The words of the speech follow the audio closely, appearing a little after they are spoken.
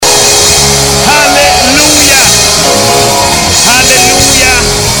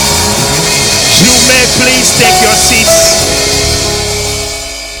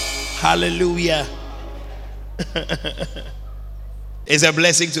Hallelujah. It's a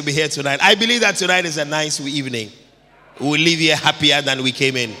blessing to be here tonight. I believe that tonight is a nice evening. We'll leave here happier than we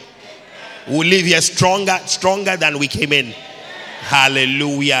came in. We'll leave here stronger than we came in.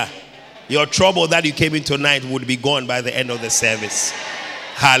 Hallelujah. Your trouble that you came in tonight would be gone by the end of the service.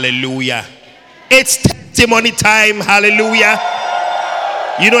 Hallelujah. It's testimony time. Hallelujah.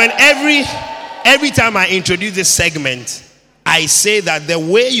 You know, and every time I introduce this segment, I say that the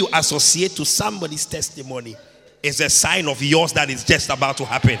way you associate to somebody's testimony is a sign of yours that is just about to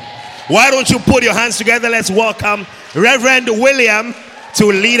happen. Why don't you put your hands together? Let's welcome Reverend William to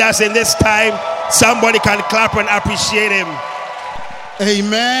lead us in this time. Somebody can clap and appreciate him.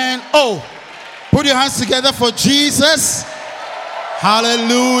 Amen. Oh, put your hands together for Jesus.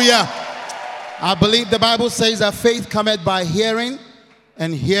 Hallelujah. I believe the Bible says that faith cometh by hearing,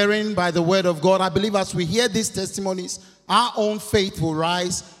 and hearing by the word of God. I believe as we hear these testimonies, our own faith will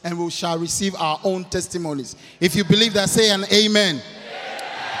rise and we shall receive our own testimonies. If you believe that, say an amen.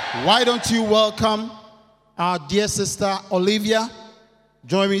 Why don't you welcome our dear sister Olivia?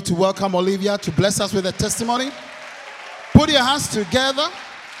 Join me to welcome Olivia to bless us with a testimony. Put your hands together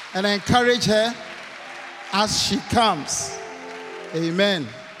and encourage her as she comes. Amen.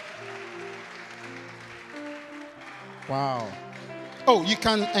 Wow. Oh, you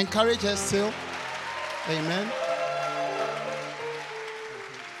can encourage her still. Amen.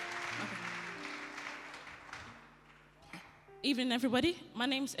 Evening, everybody. My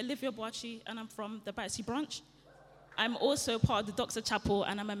name is Olivia Boachi, and I'm from the Battersea branch. I'm also part of the Doctor Chapel,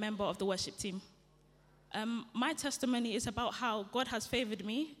 and I'm a member of the worship team. My testimony is about how God has favored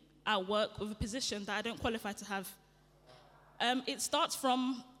me at work with a position that I don't qualify to have. It starts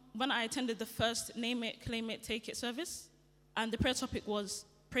from when I attended the first Name It, Claim It, Take It service, and the prayer topic was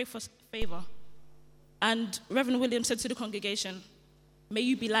pray for favor. And Reverend William said to the congregation, may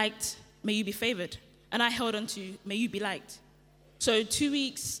you be liked, may you be favored. And I held on to, may you be liked. So 2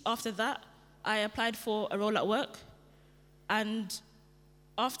 weeks after that, I applied for a role at work. And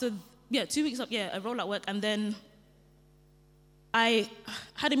after, 2 weeks up, a role at work. And then I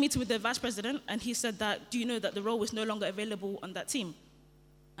had a meeting with the vice president, and he said that, do you know that the role was no longer available on that team?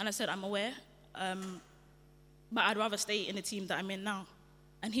 And I said, I'm aware, but I'd rather stay in the team that I'm in now.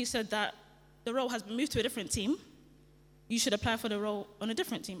 And he said that the role has been moved to a different team. You should apply for the role on a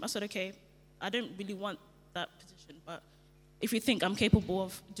different team. I said, okay, I don't really want that position, but if you think I'm capable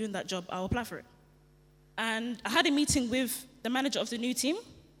of doing that job, I'll apply for it. And I had a meeting with the manager of the new team,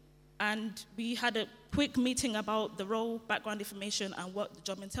 and we had a quick meeting about the role, background information, and what the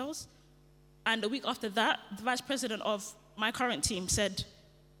job entails. And a week after that, the vice president of my current team said,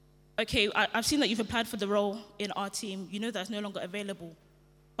 okay, I've seen that you've applied for the role in our team. You know that's no longer available.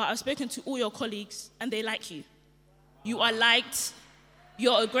 But I've spoken to all your colleagues, and they like you. You are liked.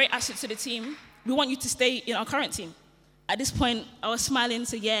 You're a great asset to the team. We want you to stay in our current team. At this point, I was smiling,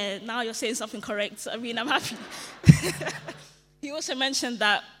 so now you're saying something correct. I mean, I'm happy. He also mentioned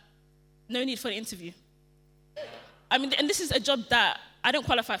that no need for the interview. I mean, and this is a job that I don't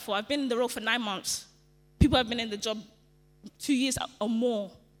qualify for. I've been in the role for 9 months. People have been in the job 2 years or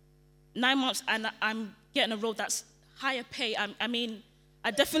more. 9 months, and I'm getting a role that's higher pay. I mean,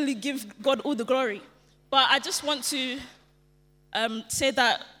 I definitely give God all the glory. But I just want to say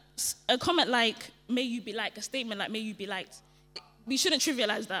that a comment like, may you be liked, a statement like, may you be liked, we shouldn't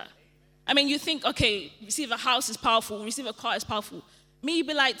trivialize that. I mean, you think, okay, receive a house is powerful, receive a car is powerful. May you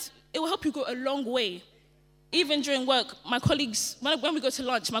be liked, it will help you go a long way. Even during work, my colleagues, when we go to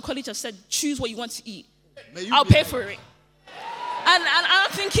lunch, my colleagues have said, choose what you want to eat. I'll pay for it. And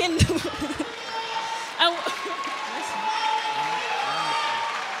I'm thinking,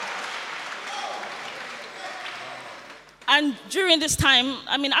 and during this time,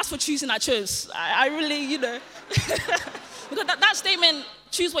 I mean, as for choosing, I chose. I really, because that statement,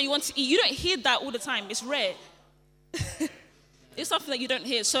 choose what you want to eat, you don't hear that all the time. It's rare. It's something that you don't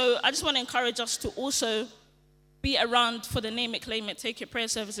hear. So I just want to encourage us to also be around for the Name It, Claim It, Take It prayer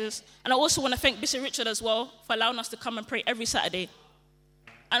services. And I also want to thank Bishop Richard as well for allowing us to come and pray every Saturday.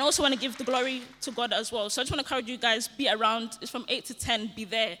 And I also want to give the glory to God as well. So I just want to encourage you guys, be around. It's from 8 to 10, be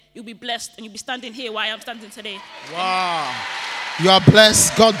there. You'll be blessed, and you'll be standing here while I'm standing today. Wow. You are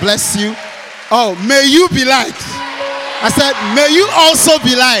blessed. God bless you. Oh, may you be liked. I said, may you also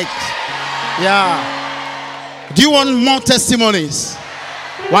be liked. Yeah. Do you want more testimonies?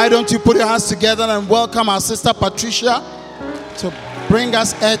 Why don't you put your hands together and welcome our sister Patricia to bring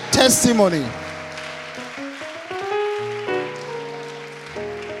us a testimony.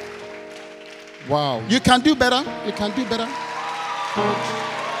 Wow. You can do better. You can do better.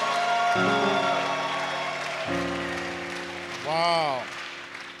 Wow.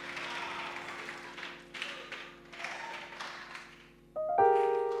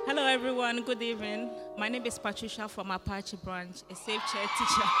 Hello, everyone. Good evening. My name is Patricia from Apache Branch, a Safe Chair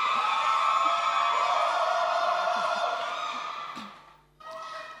teacher.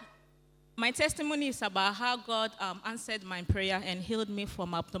 My testimony is about how God answered my prayer and healed me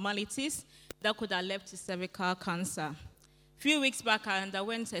from abnormalities that could have led to cervical cancer. A few weeks back, I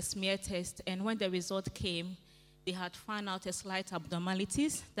underwent a smear test, and when the result came, they had found out a slight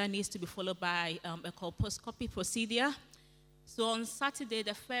abnormalities that needs to be followed by a colposcopy procedure. So on Saturday,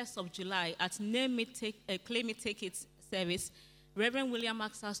 the 1st of July, at Claim It Take It service, Reverend William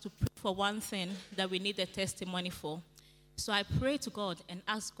asked us to pray for one thing that we need a testimony for. So I prayed to God and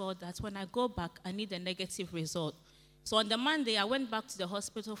asked God that when I go back, I need a negative result. So on the Monday, I went back to the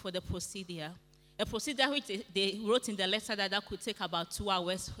hospital for the procedure. A procedure which they wrote in the letter that could take about 2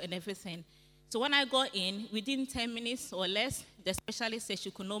 hours and everything. So when I got in, within 10 minutes or less, the specialist said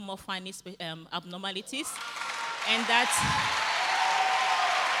she could no more find these abnormalities. And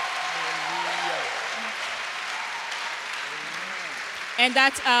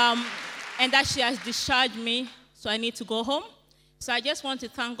that she has discharged me, so I need to go home. So I just want to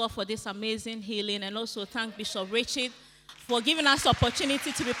thank God for this amazing healing, and also thank Bishop Richard for giving us the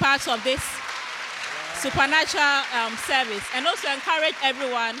opportunity to be part of this supernatural service, and also encourage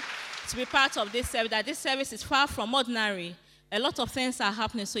everyone to be part of this service, that this service is far from ordinary. A lot of things are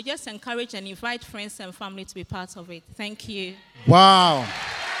happening, so just encourage and invite friends and family to be part of it. Thank you. Wow.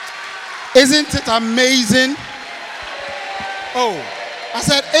 Isn't it amazing? Oh, I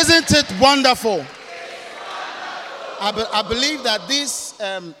said, isn't it wonderful? I believe that this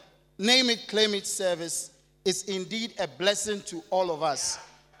Name It, Claim It service is indeed a blessing to all of us.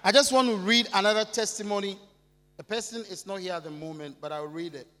 I just want to read another testimony. The person is not here at the moment, but I'll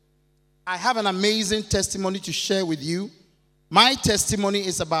read it. I have an amazing testimony to share with you. My testimony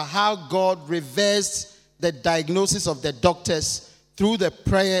is about how God reversed the diagnosis of the doctors through the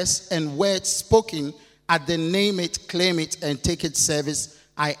prayers and words spoken at the Name It, Claim It, and Take It service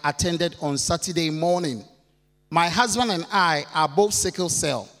I attended on Saturday morning. My husband and I are both sickle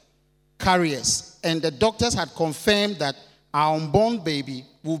cell carriers, and the doctors had confirmed that our unborn baby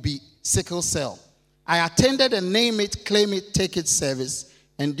will be sickle cell. I attended a Name It, Claim It, Take It service,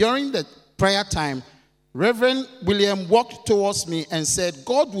 and during the prayer time, Reverend William walked towards me and said,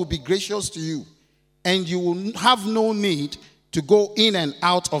 God will be gracious to you, and you will have no need to go in and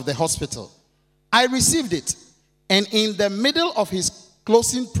out of the hospital. I received it, and in the middle of his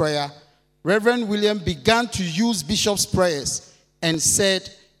closing prayer, Reverend William began to use Bishop's prayers and said,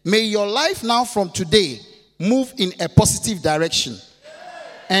 may your life now from today move in a positive direction,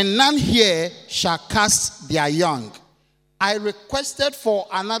 and none here shall cast their young. I requested for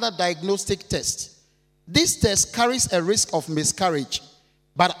another diagnostic test. This test carries a risk of miscarriage,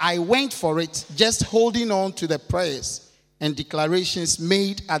 but I went for it, just holding on to the prayers and declarations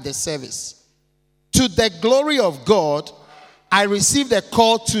made at the service. To the glory of God, I received a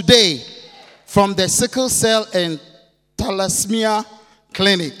call today from the Sickle Cell and Thalassemia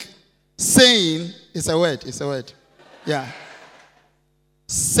Clinic saying, it's a word, yeah,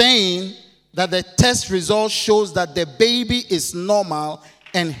 saying that the test result shows that the baby is normal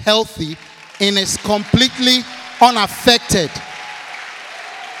and healthy and is completely unaffected.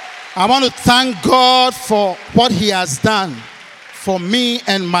 I want to thank God for what he has done for me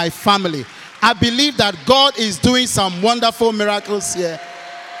and my family. I believe that God is doing some wonderful miracles here,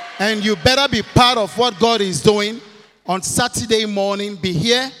 and you better be part of what God is doing on Saturday morning. Be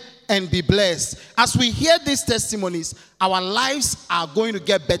here and be blessed. As we hear these testimonies, our lives are going to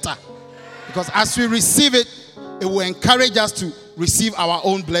get better, because as we receive it, it will encourage us to receive our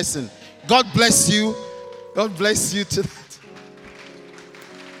own blessing. God bless you. God bless you tonight.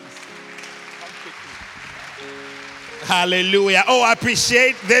 Hallelujah. Oh, I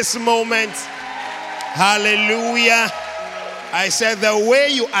appreciate this moment. Hallelujah. I said the way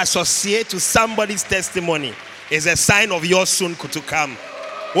you associate to somebody's testimony is a sign of yours soon to come.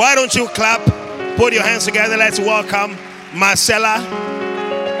 Why don't you clap? Put your hands together. Let's welcome Marcella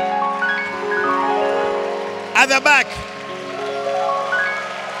at the back.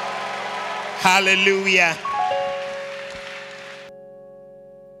 Hallelujah.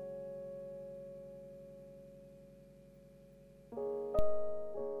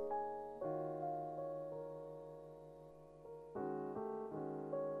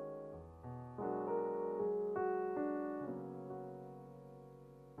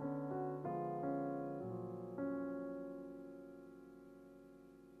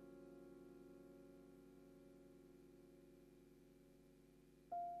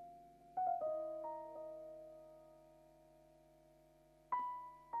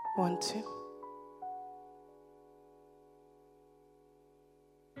 One, two.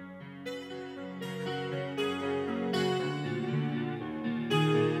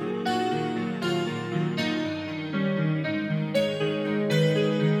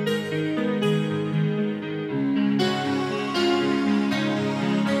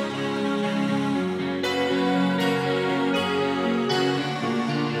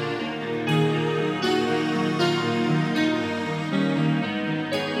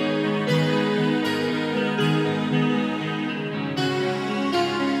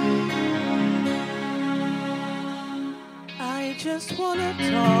 just wanna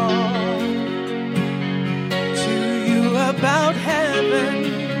talk to you about heaven.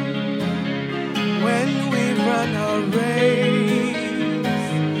 When we run our race,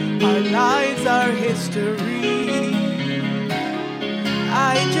 our lives are history.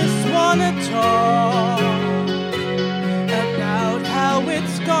 I just wanna talk about how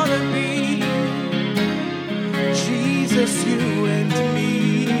it's gonna be. Jesus, you and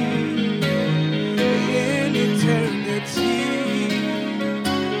me in eternity.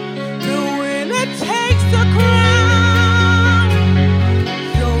 The winner takes the crown.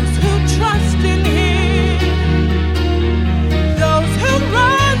 Those who trust in Him, those who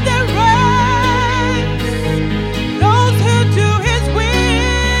run their race, those who do His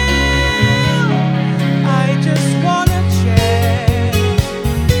will. I just wanna share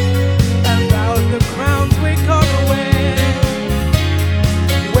about the crowns we're gonna wear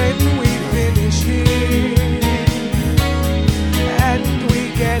when we finish here and we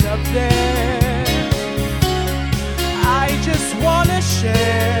get up there. I just wanna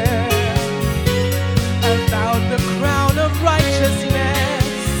share about the crown of righteousness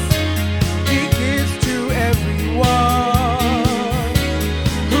He gives to everyone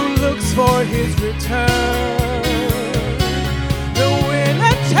who looks for His return. The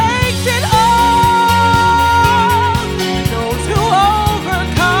winner takes it all. Those who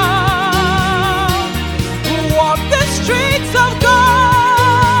overcome, who walk the streets of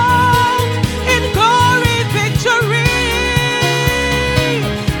gold in glory, victory.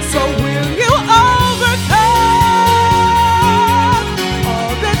 So will you overcome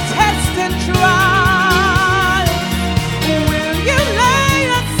all the tests and trials? Will you lay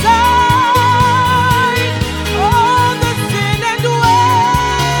aside all the sin and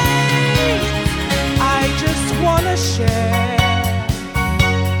weight? I just wanna share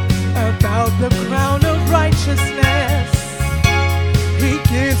about the crown of righteousness He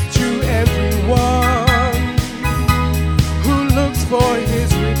gives to everyone who looks for His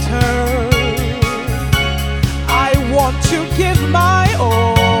return. I want to give my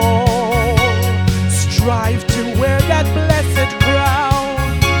all, strive to wear that blessed crown.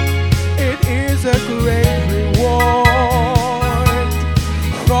 It is a great reward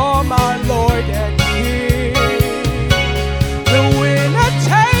from our Lord and King. The winner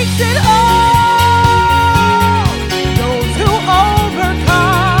takes it all. Those who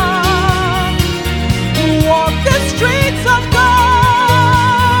overcome, who walk the streets of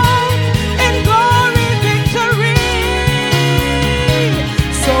gold in glory, victory.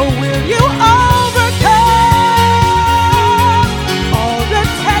 So will you overcome all the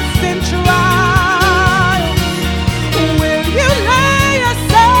tests and trials? Will you lay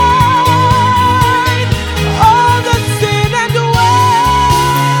aside all the sin and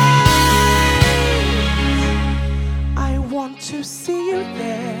weight? I want to see you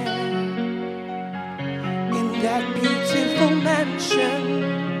there in that beautiful mansion,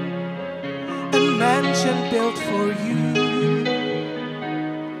 a mansion built for you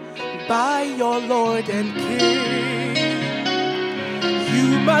by your Lord and King. You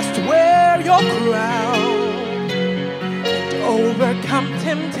must wear your crown and overcome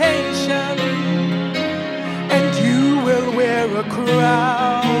temptation, and you will wear a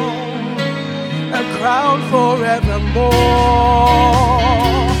crown forevermore.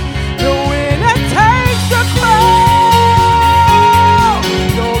 The winner takes the crown.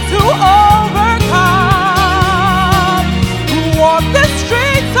 Those who overcome, who walk the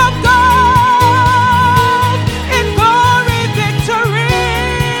streets of gold in glory, victory.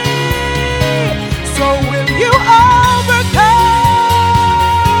 So will you overcome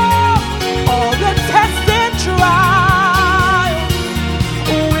all the tests and trials?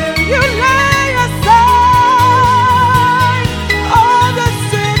 Will you lay aside all the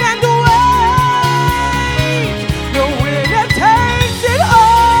sin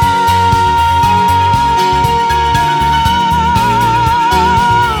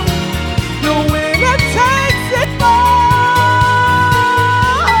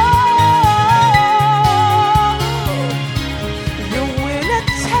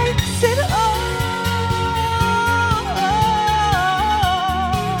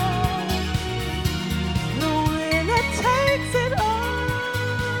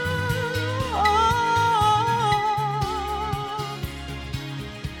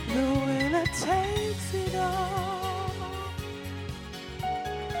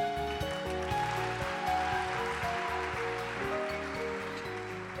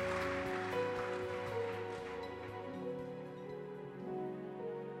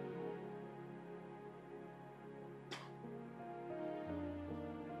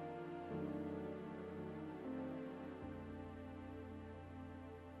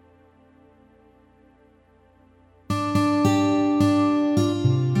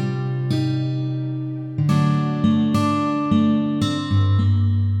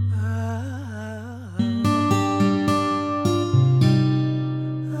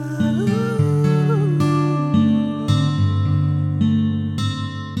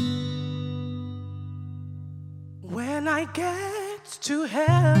to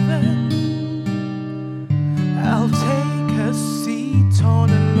heaven, I'll take a seat on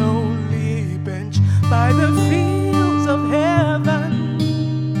a lonely bench by the fields of heaven.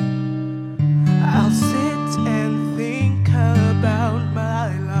 I'll sit and think about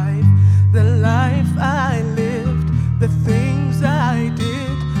my life, the life I lived, the things I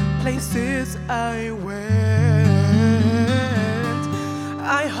did, places I went.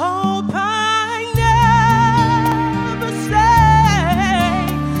 I hope I never say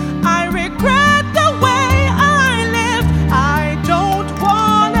I regret the way I lived. I don't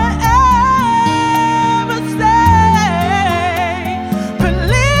wanna ever say,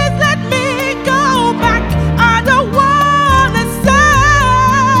 please let me go back. I don't wanna say,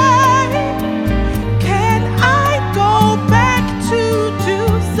 can I go back to do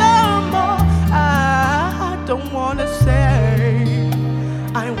some more? I don't wanna say,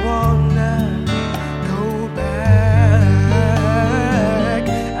 I wanna go back.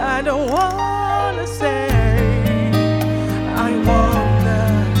 I don't wanna say, I wanna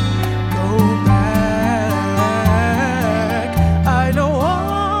go back. I don't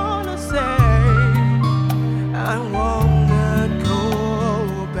wanna say, I wanna go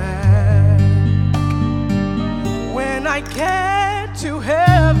back. When I get to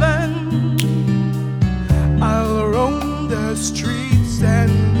heaven, I'll roam the streets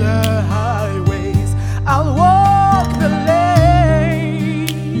and the highways. I'll walk the lanes.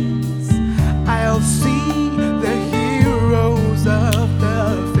 I'll see the heroes of the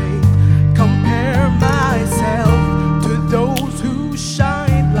faith. Compare myself to those who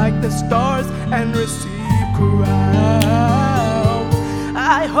shine like the stars and receive crowns.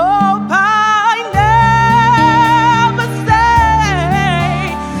 I hope I never say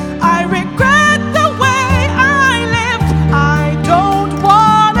I regret the way I lived. I don't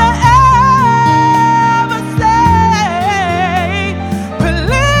wanna ever say,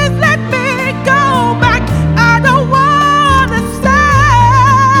 please let me go back. I don't wanna say,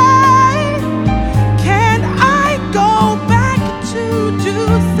 can I go back to do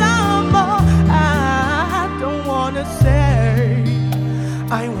some more? I don't wanna say,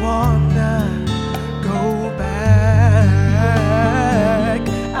 I wanna go back.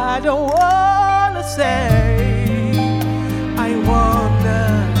 I don't wanna say, I wanna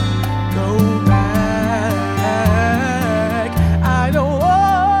go back. I don't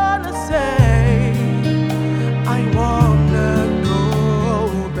wanna say, I wanna go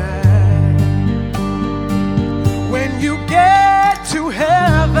back. When you get to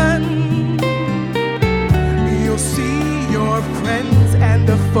heaven, you'll see your friends and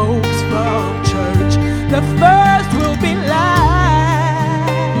the folks from church. The first will be last,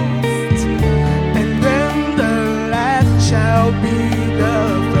 and then the last shall be the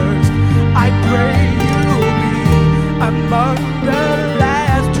first. I pray you'll be among the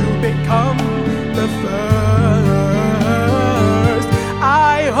last to become the first.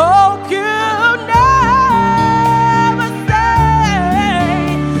 I hope you never say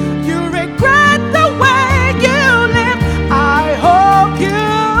you regret the way you live. I hope you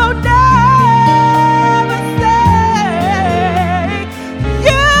never say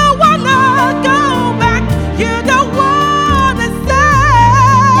you wanna go back. You don't wanna say,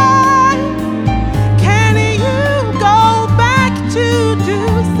 can you go back to do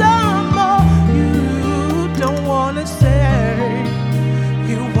some more? You don't wanna say,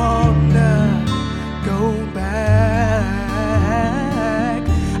 you wanna go back.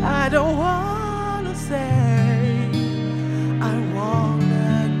 I don't wanna say, I wanna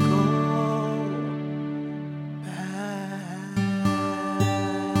go back.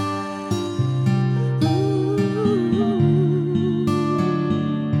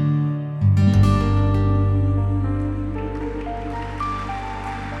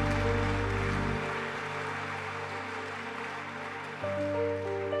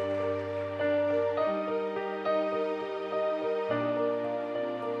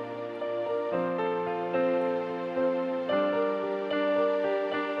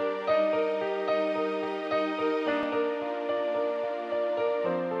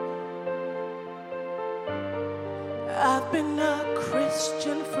 I've been a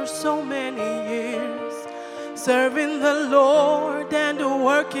Christian for so many years, serving the Lord and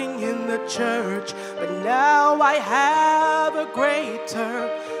working in the church. But now I have a greater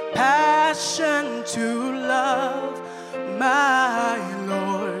passion to love my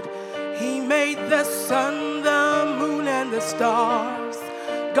Lord. He made the sun, the moon, and the stars.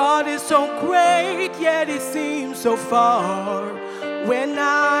 God is so great, yet He seems so far. When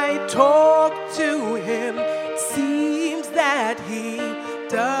I talk to Him, it seems that He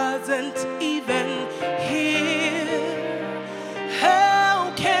doesn't even hear.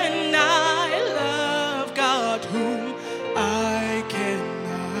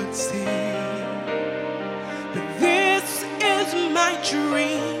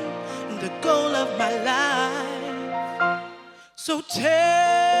 So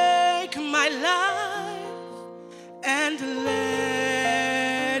take my life and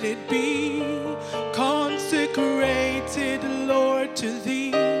let it be consecrated, Lord, to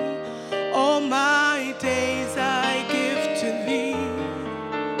thee. All my days I give to thee.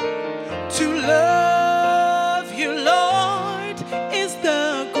 To love you, Lord, is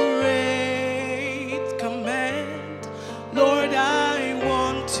the great command. Lord, I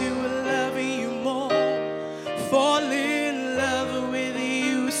want to love you more, fall in love with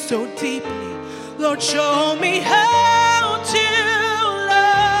you so deeply. Lord, show me how to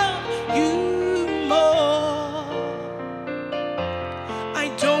love you more. I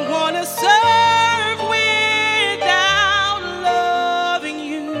don't want to serve without loving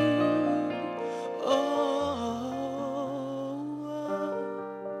you.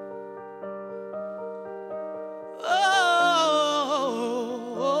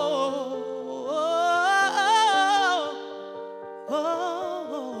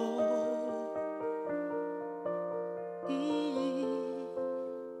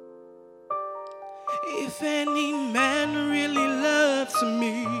 If any man really loves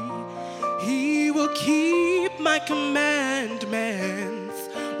me, he will keep my commandments.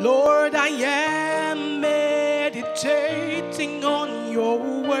 Lord, I am meditating on your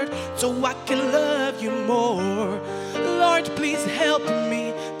word so I can love you more. Lord, please help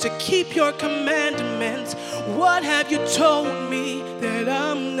me to keep your commandments. What have you told me that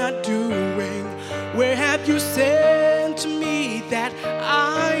I'm not doing? Where have you sent me that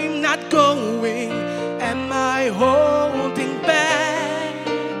I'm not going? Am I holding back?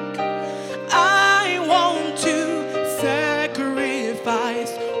 I want to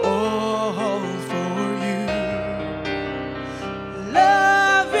sacrifice all for you,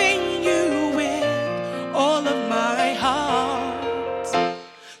 loving you with all of my heart.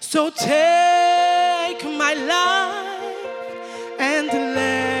 So take my life and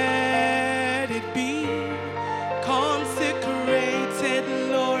let it be consecrated,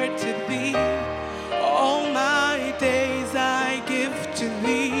 Lord, to thee. All my days I give to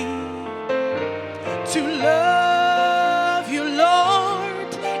thee. To love you,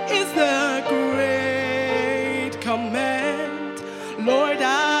 Lord, is the great command. Lord,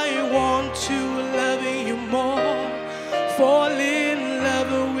 I want to love you more, fall in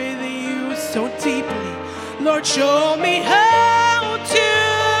love with you so deeply. Lord, show me how to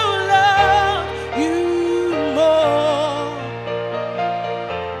love you more.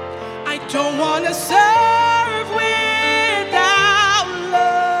 I don't want to serve without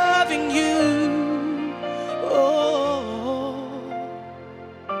loving you.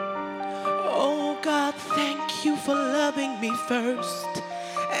 Oh God, thank you for loving me first,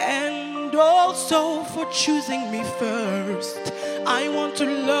 and also for choosing me first. I want to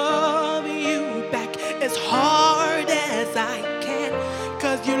love you back as hard as I can,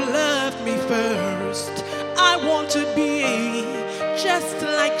 'cause you loved me first. I want to be just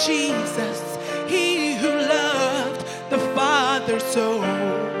like Jesus, he who loved the Father so.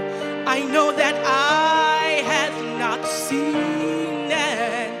 I know that eye has not seen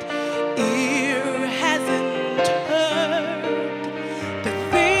and ear hasn't heard the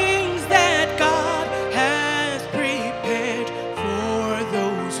things that God has prepared for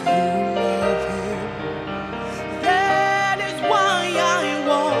those who love him. That is why I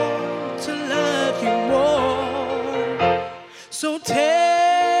want to love you more. So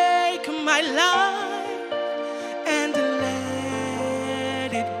take my life and let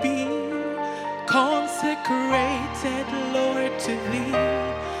it be consecrated, Lord, to thee.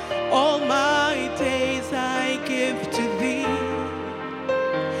 All my days I give to thee.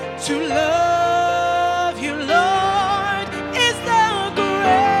 To love you, Lord, is the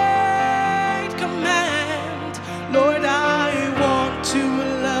great command. Lord, I want to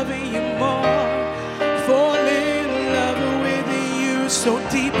love you more, fall in love with you so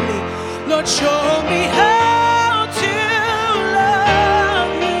deeply. Lord, show me how to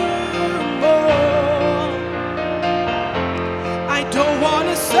love you more. I don't want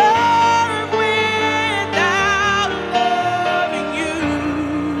to serve without loving you.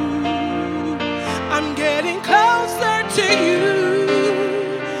 I'm getting closer to you,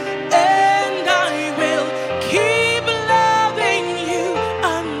 and I will keep loving you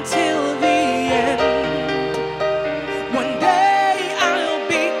until the end. One day I'll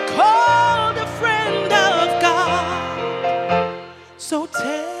be called a friend of God. So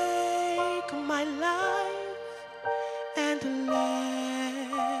take my life and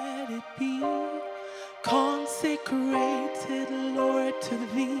let it be consecrated, Lord, to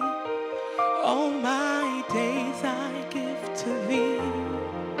thee. All my days I give to thee.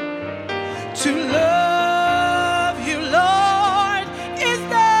 To love you, Lord,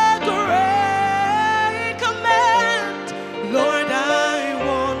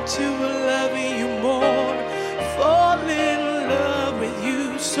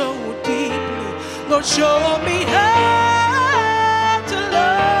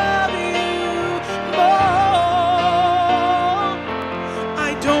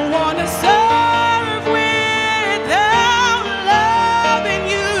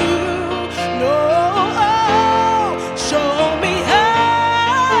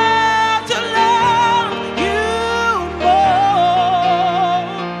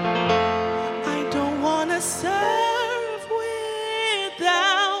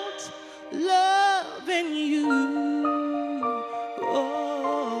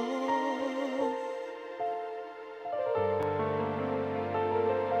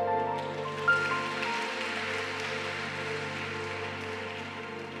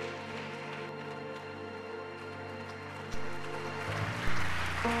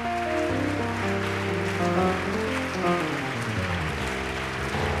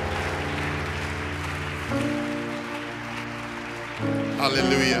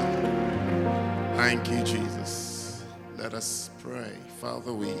 Hallelujah. Thank you, Jesus. Let us pray.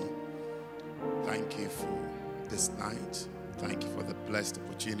 Father, we thank you for this night. Thank you for the blessed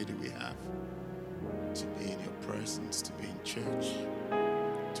opportunity we have to be in your presence, to be in church,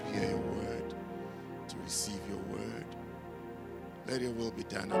 to hear your word, to receive your word. Let your will be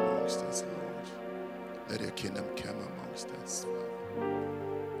done amongst us, Lord. Let your kingdom come amongst us, Father.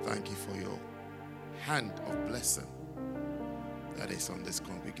 Thank you for your hand of blessing that is on this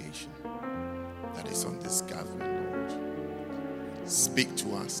congregation, that is on this gathering, Lord. Speak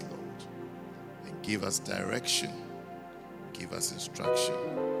to us, Lord, and give us direction, give us instruction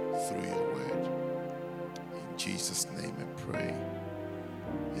through your word. In Jesus' name I pray.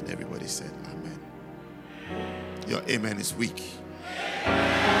 And everybody said amen. Your amen is weak.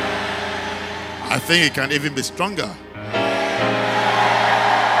 I think it can even be stronger.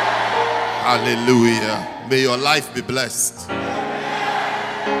 Hallelujah. May your life be blessed.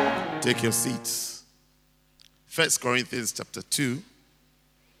 Take your seats. 1 Corinthians chapter 2.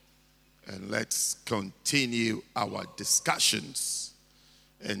 And let's continue our discussions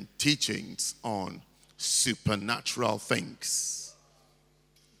and teachings on supernatural things.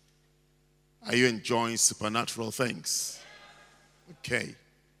 Are you enjoying supernatural things? Okay,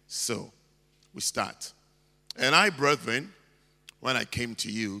 so we start. And I, brethren, when I came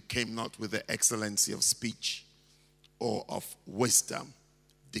to you, came not with the excellency of speech or of wisdom,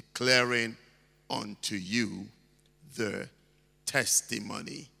 declaring unto you the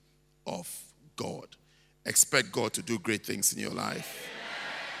testimony of God. Expect God to do great things in your life.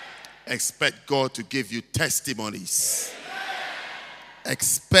 Expect God to give you testimonies.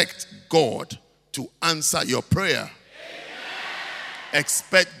 Expect God to answer your prayer.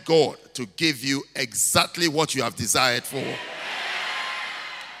 Expect God to give you exactly what you have desired for.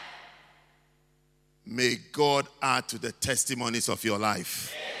 May God add to the testimonies of your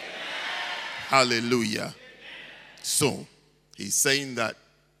life. Hallelujah. So, he's saying that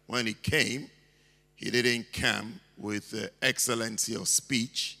when he came, he didn't come with the excellency of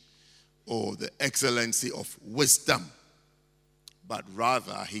speech or the excellency of wisdom, but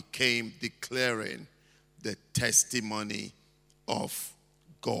rather he came declaring the testimony of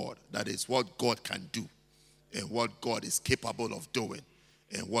God. That is what God can do and what God is capable of doing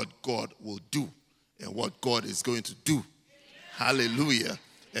and what God will do and what God is going to do. Hallelujah.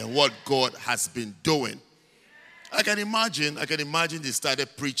 And what God has been doing. I can imagine they started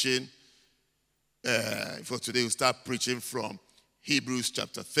preaching. For today, we'll start preaching from Hebrews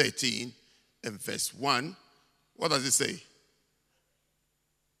chapter 13 and verse 1. What does it say?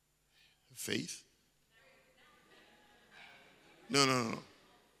 Faith? No.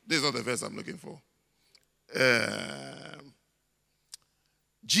 This is not the verse I'm looking for.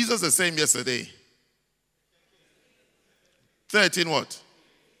 Jesus the same yesterday. 13 what?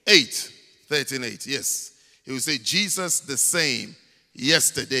 8. 13:8. Yes. He will say, Jesus the same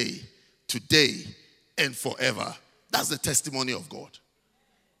yesterday, today, and forever. That's the testimony of God.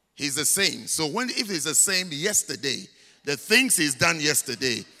 He's the same. So if he's the same yesterday, the things he's done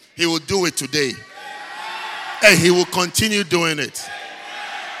yesterday, he will do it today. And he will continue doing it.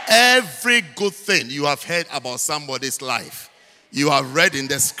 Every good thing you have heard about somebody's life, you have read in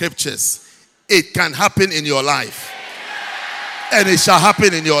the scriptures, it can happen in your life. And it shall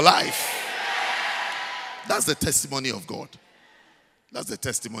happen in your life. That's the testimony of God. That's the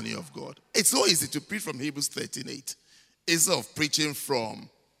testimony of God. It's so easy to preach from Hebrews 13:8 instead of preaching from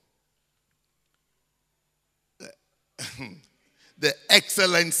the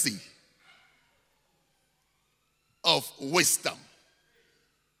excellency of wisdom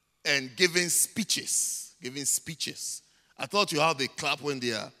and giving speeches. I thought you have the clap when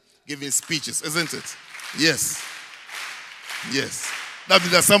they are giving speeches, isn't it? Yes. That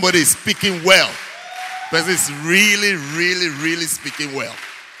means that somebody is speaking well. Person is really, really, really speaking well.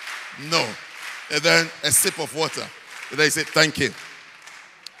 No. And then a sip of water. And then he said, thank you.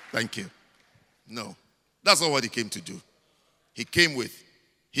 No. That's not what he came to do. He came with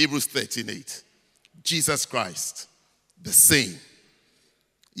Hebrews 13:8. Jesus Christ, the same,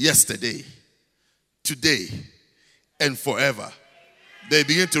 yesterday, today, and forever. They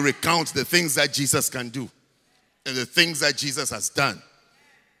begin to recount the things that Jesus can do and the things that Jesus has done.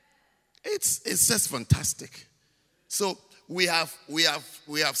 It's just fantastic. So we have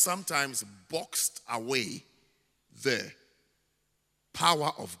sometimes boxed away the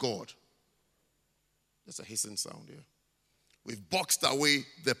power of God. That's a hissing sound here. We've boxed away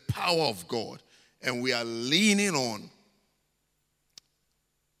the power of God, and we are leaning on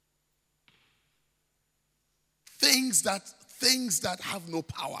things that have no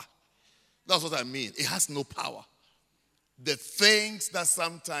power. That's what I mean. It has no power. the things that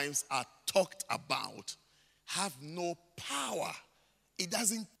sometimes are talked about have no power. It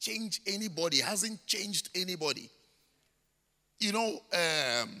doesn't change anybody. It hasn't changed anybody. You know,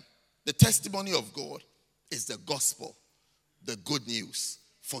 the testimony of God is the gospel, the good news,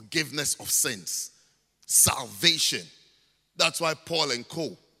 forgiveness of sins, salvation. That's why Paul and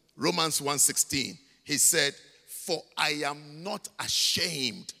co, Romans 1:16, he said, "For I am not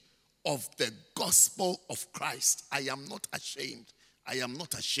ashamed of the gospel of Christ." I am not ashamed. I am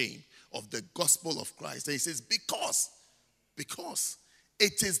not ashamed of the gospel of Christ. And he says, because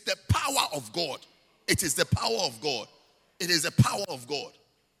it is the power of God. It is the power of God. It is the power of God.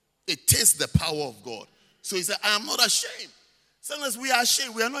 It is the power of God. So he said, I am not ashamed. Sometimes we are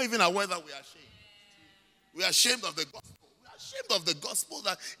ashamed. We are not even aware that we are ashamed. We are ashamed of the gospel. We are ashamed of the gospel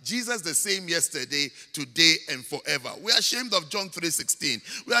that Jesus the same yesterday, today, and forever. We are ashamed of John 3:16.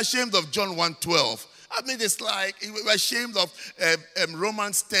 We are ashamed of John 1:12. I mean, it's like we're ashamed of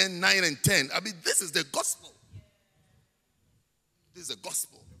Romans 10:9 and 10. I mean, this is the gospel. This is the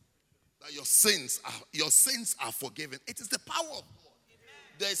gospel. That your sins are forgiven. It is the power of God.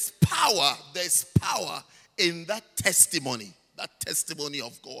 There's power in that testimony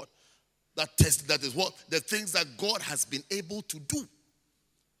of God. That is what the things that God has been able to do,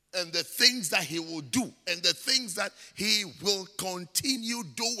 and the things that he will do, and the things that he will continue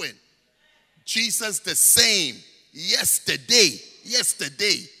doing. Jesus the same yesterday.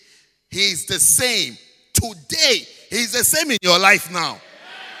 He's the same today. He's the same in your life now.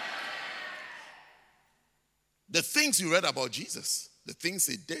 The things you read about Jesus, the things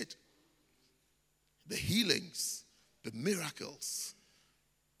he did, the healings, the miracles,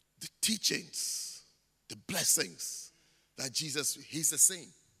 the teachings, the blessings that Jesus, he's the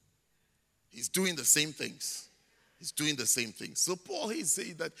same. He's doing the same things. He's doing the same things. So Paul, he's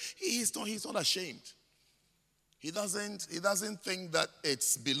saying that he's not ashamed. He doesn't think that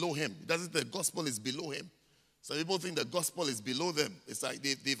it's below him. He doesn't think the gospel is below him. Some people think the gospel is below them. It's like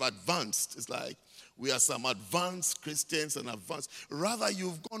they've advanced. It's like we are some advanced Christians and advanced. Rather,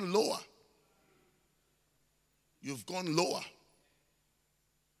 you've gone lower. You've gone lower.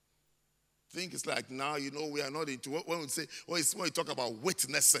 I think it's like now, we are not into, when we talk about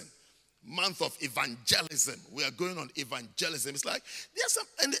witnessing, month of evangelism, we are going on evangelism. It's like there's some,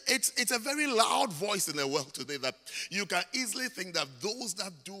 and it's a very loud voice in the world today that you can easily think that those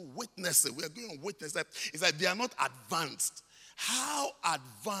that do witnessing, we are going on witness, that it's like they are not advanced. How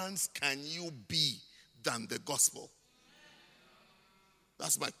advanced can you be than the gospel?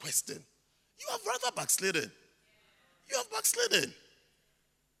 That's my question. You have rather backslidden. You have backslidden.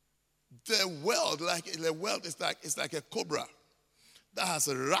 The world is like a cobra that has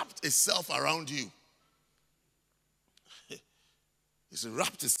wrapped itself around you. It's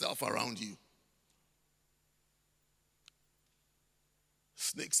wrapped itself around you.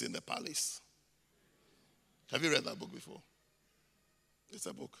 Snakes in the Palace. Have you read that book before? It's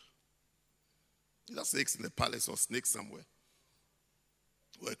a book. Either Snakes in the Palace or Snakes somewhere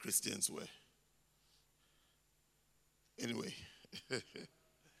where Christians were. Anyway.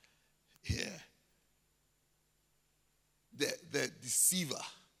 Yeah. The deceiver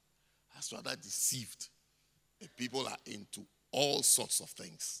has rather deceived. The people are into all sorts of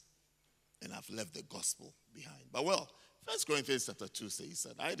things and have left the gospel behind. But 1 Corinthians chapter 2 says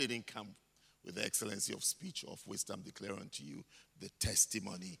that I didn't come with the excellency of speech or of wisdom, declare unto you the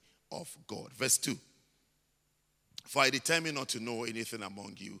testimony of God. Verse 2. For I determined not to know anything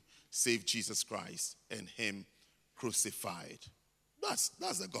among you save Jesus Christ and him crucified. That's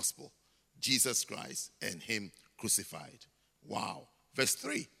the gospel. Jesus Christ and him crucified. Wow. Verse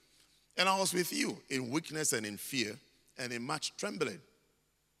 3. And I was with you in weakness and in fear and in much trembling.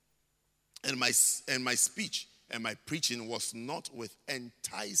 And my speech and my preaching was not with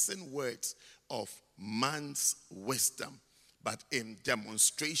enticing words of man's wisdom, but in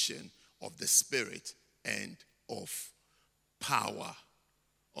demonstration of the Spirit and of power.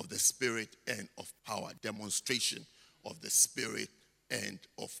 Of the Spirit and of power. Demonstration of the Spirit and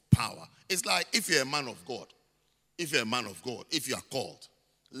of power. It's like if you're a man of God, if you are called,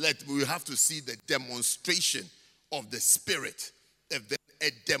 we have to see the demonstration of the Spirit,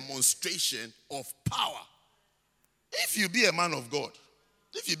 a demonstration of power. If you be a man of God,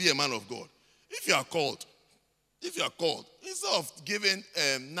 if you are called, instead of giving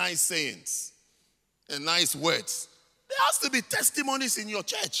nice sayings and nice words, there has to be testimonies in your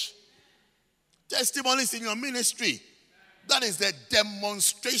church, testimonies in your ministry. That is the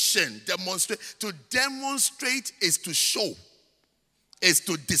demonstration. To demonstrate is to show, is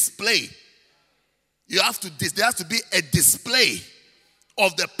to display. There has to be a display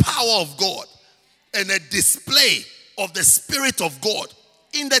of the power of God and a display of the Spirit of God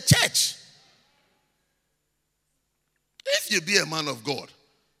in the church. If you be a man of God,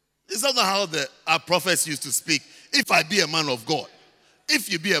 is that not how our prophets used to speak? If I be a man of God,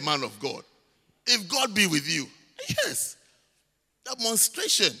 if you be a man of God, if God be with you, yes,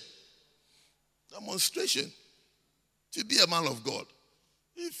 demonstration to be a man of God.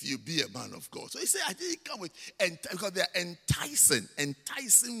 If you be a man of God. So he said, I didn't come with, because they are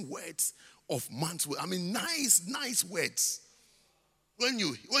enticing words of man's word. I mean, nice words. When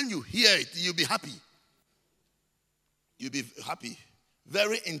you hear it, you'll be happy. You'll be happy.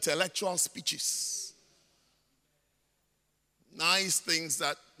 Very intellectual speeches. Nice things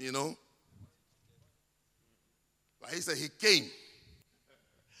that, But he said he came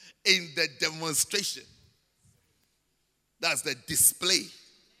in the demonstration. That's the display.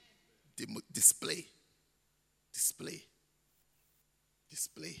 Display.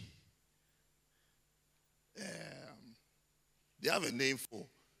 They have a name for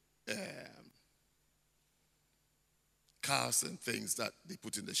cars and things that they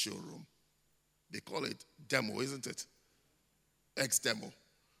put in the showroom. They call it demo, isn't it? Ex-demo.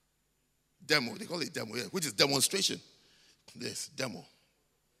 Demo, they call it demo, yeah, which is demonstration. Yes, demo.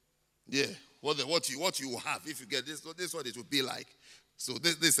 Yeah, what you have, if you get this is what it will be like. So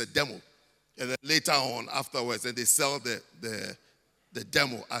this is a demo. And then later on, afterwards, then they sell the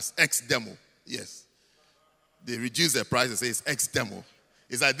demo as ex-demo. Yes. They reduce the price and say it's ex-demo.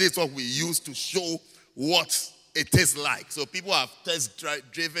 It's like this is what we use to show what it is like. So people have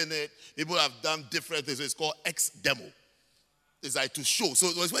driven it. People have done different things. So it's called ex-demo. It's like to show.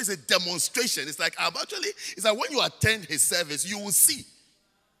 So it's a demonstration. It's like it's like when you attend his service, you will see.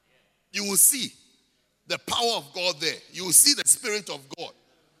 You will see the power of God there. You will see the Spirit of God.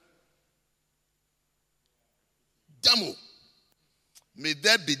 Demo. May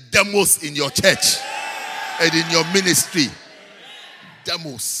there be demos in your church and in your ministry.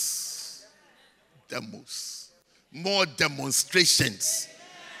 Demos. More demonstrations.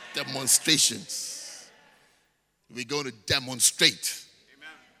 We're going to demonstrate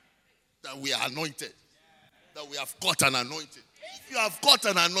that we are anointed. That we have got an anointing. If you have got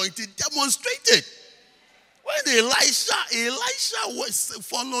an anointing, demonstrate it. When Elisha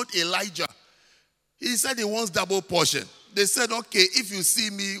followed Elijah, he said he wants double portion. They said, okay, if you see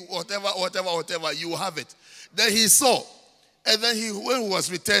me, whatever, you will have it. Then he saw. And then when he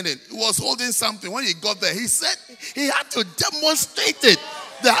was returning, he was holding something. When he got there, he said he had to demonstrate it.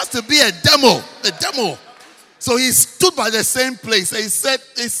 There has to be a demo. So he stood by the same place. And he said,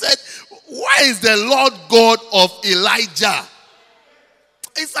 where is the Lord God of Elijah?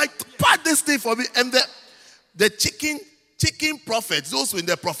 It's like, part this thing for me. And the chicken prophets, those in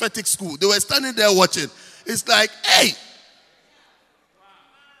the prophetic school, they were standing there watching. It's like, hey,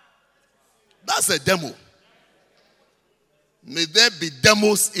 that's a demo. May there be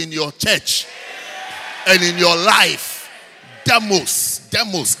demos in your church and in your life.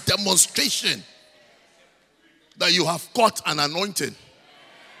 Demonstration. That you have caught an anointing.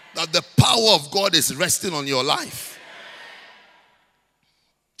 That the power of God is resting on your life.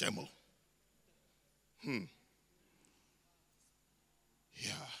 Demo. Yeah.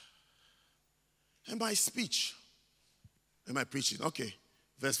 And my speech. Am I preaching? Okay.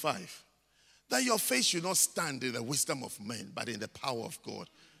 Verse 5. That your faith should not stand in the wisdom of men, but in the power of God.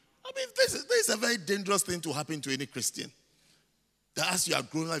 I mean, this is a very dangerous thing to happen to any Christian. That as you are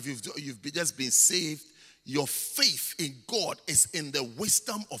growing up, you've just been saved. Your faith in God is in the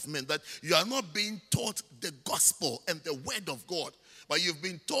wisdom of men. That you are not being taught the gospel and the word of God, but you've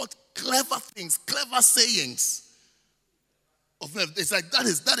been taught clever things, clever sayings of men. It's like that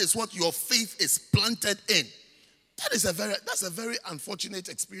is what your faith is planted in. That's a very unfortunate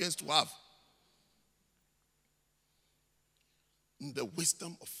experience to have. In the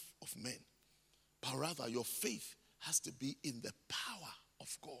wisdom of men. But rather, your faith has to be in the power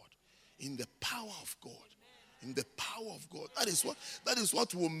of God. In the power of God. In the power of God. That is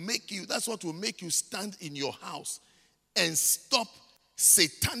what will make you, that's what will make you stand in your house and stop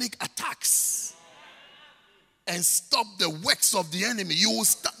satanic attacks. And stop the works of the enemy. You will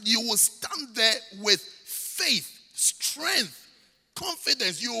stand there with faith, strength,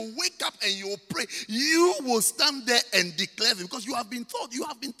 confidence. You will wake up and you will pray. You will stand there and declare them because you have been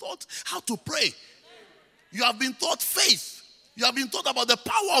taught how to pray. You have been taught faith. You have been taught about the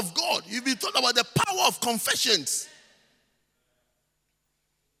power of God. You've been taught about the power of confessions.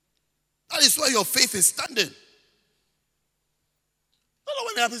 That is where your faith is standing. Not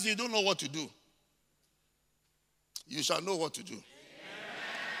when it happens, you don't know what to do. You shall know what to do.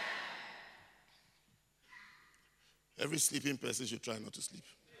 Every sleeping person should try not to sleep.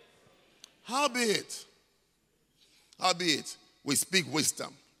 Howbeit, Howbeit, we speak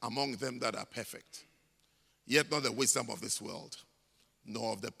wisdom among them that are perfect, yet not the wisdom of this world,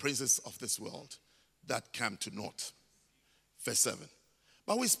 nor of the princes of this world that come to naught. Verse 7.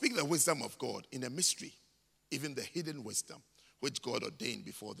 But we speak the wisdom of God in a mystery, even the hidden wisdom, which God ordained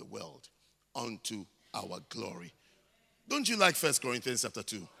before the world, unto our glory. Don't you like 1 Corinthians chapter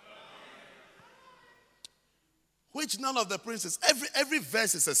 2? Which none of the princes, every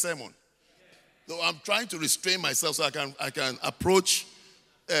verse is a sermon. Though I'm trying to restrain myself so I can approach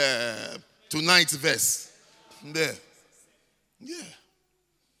tonight's verse. There. Yeah.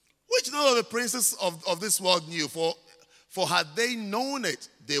 Which none of the princes of this world knew, for had they known it,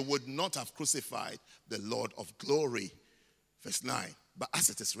 they would not have crucified the Lord of glory. Verse 9. But as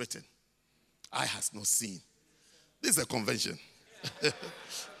it is written, eye has not seen. This is a convention.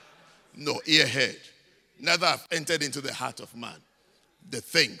 No ear heard, neither have entered into the heart of man the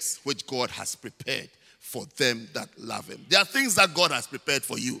things which God has prepared for them that love him. There are things that God has prepared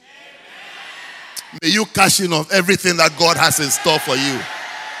for you. May you cash in on everything that God has in store for you.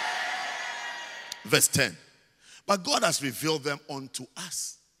 Verse 10. But God has revealed them unto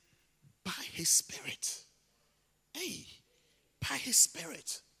us by his Spirit. Hey, by his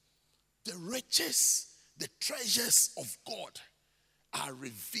Spirit. The riches, the treasures of God are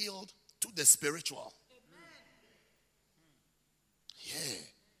revealed to the spiritual. Yeah.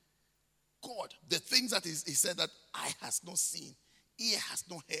 God, the things that he said that eye has not seen, ear has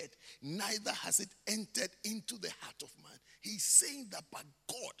not heard, neither has it entered into the heart of man. He's saying that but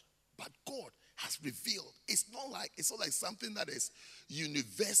God has revealed. It's not like something that is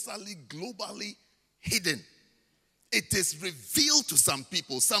universally, globally hidden. It is revealed to some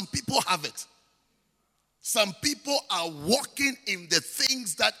people. Some people have it. Some people are walking in the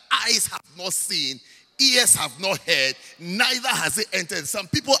things that eyes have not seen, ears have not heard, neither has it entered. Some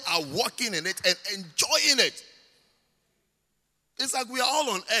people are walking in it and enjoying it. It's like we are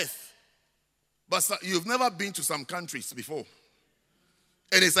all on earth. But you've never been to some countries before.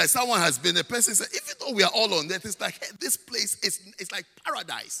 And it's like someone has been, a person said, even though we are all on earth, it's like, hey, this place it's like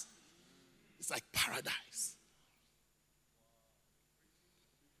paradise. It's like paradise.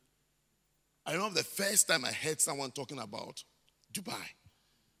 I remember the first time I heard someone talking about Dubai.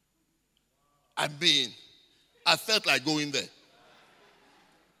 I felt like going there.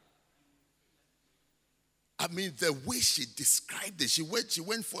 The way she described it, she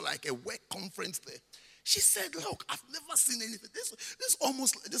went for like a work conference there. She said, look, I've never seen anything. This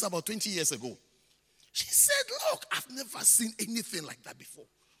is about 20 years ago. She said, look, I've never seen anything like that before.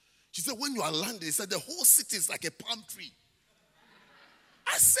 She said, when you are landing, she said, the whole city is like a palm tree.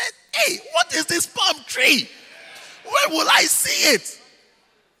 I said, hey, what is this palm tree? Where will I see it?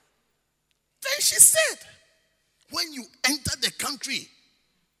 Then she said, when you enter the country,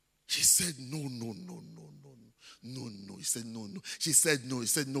 she said, no. He said, no. She said, no. He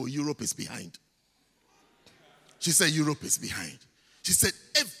said, no, Europe is behind. She said, Europe is behind. She said,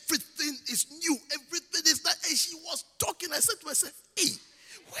 everything is new. Everything is that. And she was talking. I said to myself, hey,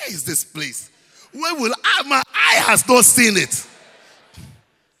 where is this place? Where will my eye has not seen it.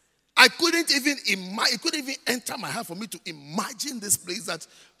 It couldn't even enter my heart for me to imagine this place that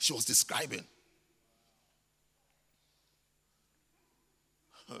she was describing.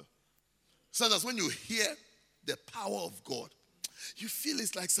 So that's when you hear the power of God, you feel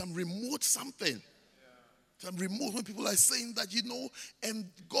it's like some remote something. Some remote, when people are saying that, and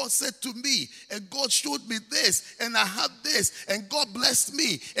God said to me, and God showed me this, and I had this, and God blessed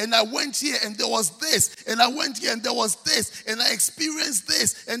me, and I went here, and there was this, and I went here, and there was this, and I experienced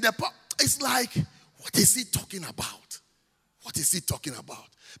this, and it's like, what is he talking about? What is he talking about?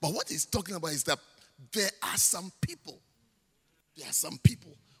 But what he's talking about is that there are some people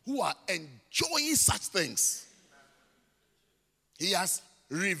who are enjoying such things. He has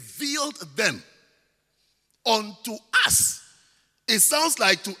revealed them unto us. It sounds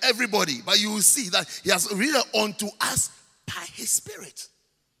like to everybody, but you will see that he has revealed unto us by his Spirit.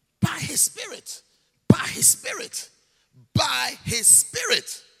 By his Spirit. By his Spirit. By his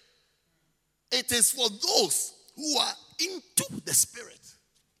Spirit. It is for those who are into the Spirit.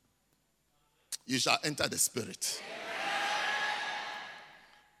 You shall enter the Spirit.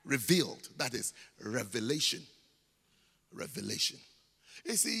 Revealed. That is revelation. Revelation.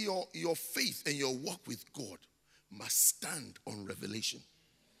 You see, your faith and your walk with God must stand on revelation.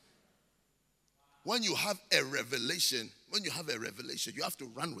 When you have a revelation, you have to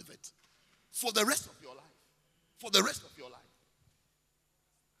run with it. For the rest of your life. For the rest of your life.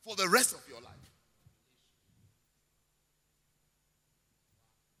 For the rest of your life.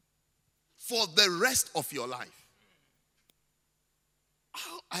 For the rest of your life.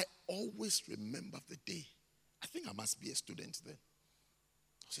 I always remember the day I think I must be a student then.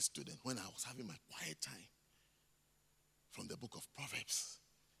 I was a student when I was having my quiet time from the book of Proverbs.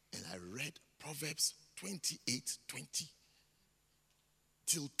 And I read Proverbs 28:20.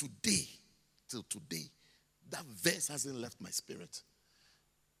 Till today, that verse hasn't left my spirit.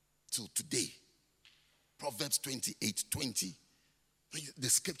 Till today. Proverbs 28:20. The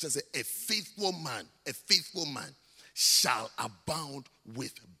scripture says, a faithful man shall abound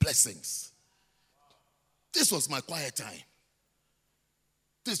with blessings. This was my quiet time.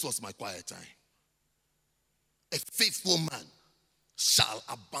 A faithful man shall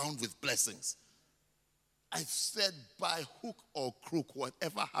abound with blessings. I said, by hook or crook,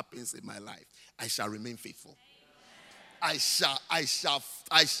 whatever happens in my life, I shall remain faithful. I shall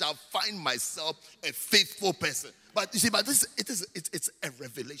find myself a faithful person. But you see, it's a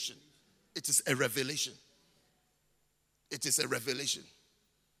revelation. It is a revelation.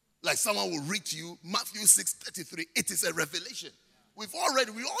 Like someone will read to you Matthew 6:33. It is a revelation. We all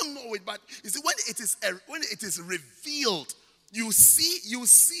know it, but you see, when it is revealed, you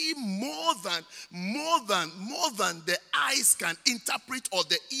see more than the eyes can interpret, or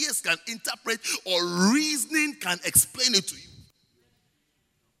the ears can interpret, or reasoning can explain it to you.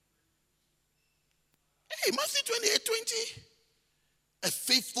 Hey, Matthew 28:20. A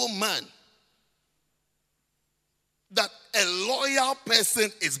faithful man, that a loyal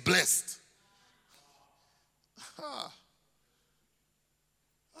person is blessed.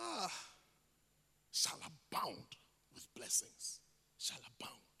 Shall abound with blessings. Shall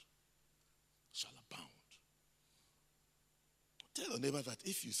abound. Tell your neighbor that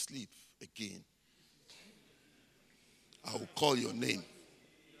if you sleep again, I will call your name.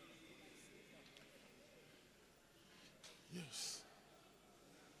 Yes.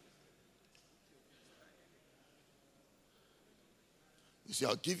 You see,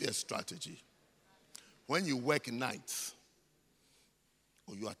 I'll give you a strategy. When you work nights,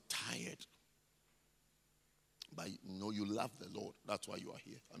 or you are tired, but you love the Lord, that's why you are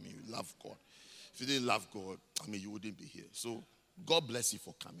here. You love God. If you didn't love God, you wouldn't be here. So God bless you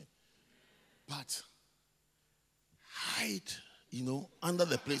for coming. But hide, under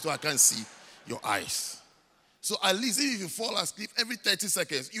the place so I can't see your eyes. So at least if you fall asleep every 30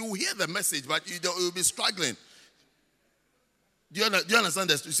 seconds, you will hear the message, but you'll be struggling. Do you understand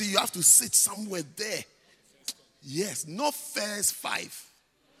this? You see, you have to sit somewhere there. Yes, not first 5.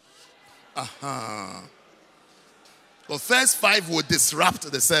 But first 5 will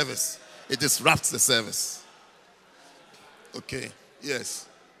disrupt the service. It disrupts the service. Okay, yes.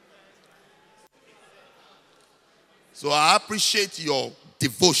 So I appreciate your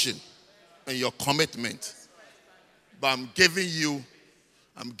devotion and your commitment. But I'm giving you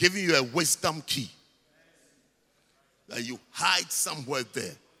a wisdom key that you hide somewhere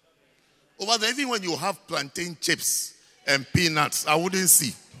there. Over there, even when you have plantain chips and peanuts, I wouldn't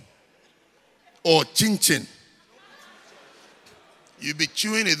see. Or chin-chin. You'll be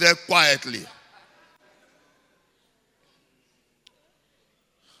chewing it there quietly.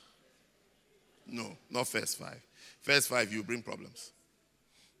 No, not first 5. First 5, you bring problems.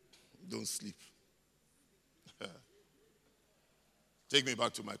 Don't sleep. Take me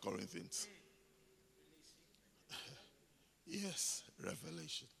back to my Corinthians. Yes,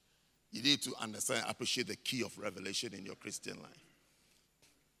 revelation. You need to understand, appreciate the key of revelation in your Christian life.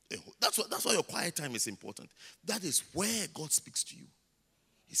 That's why your quiet time is important. That is where God speaks to you.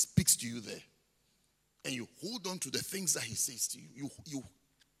 He speaks to you there. And you hold on to the things that he says to you. You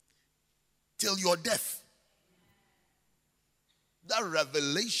till you're deaf. That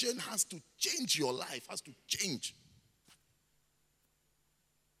revelation has to change your life, has to change.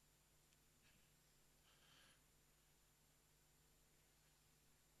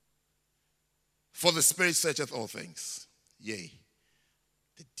 For the Spirit searcheth all things, yea,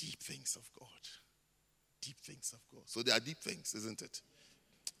 the deep things of God. Deep things of God. So there are deep things, isn't it?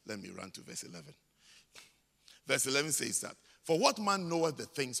 Let me run to verse 11. Verse 11 says that, for what man knoweth the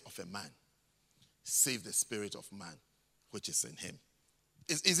things of a man, save the spirit of man which is in him.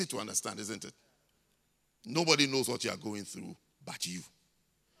 It's easy to understand, isn't it? Nobody knows what you are going through but you.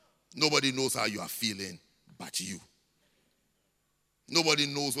 Nobody knows how you are feeling but you. Nobody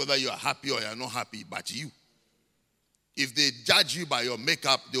knows whether you are happy or you are not happy but you. If they judge you by your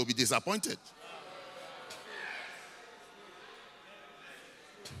makeup, they will be disappointed.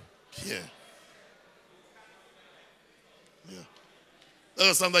 Yeah.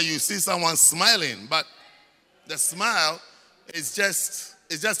 Sometimes you see someone smiling, but the smile is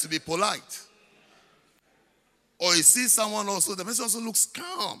just to be polite. Or you see someone also, the person also looks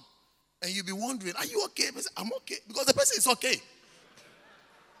calm. And you'll be wondering, are you okay? I'm okay. Because the person is okay.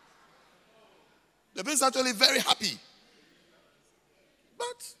 The person is actually very happy.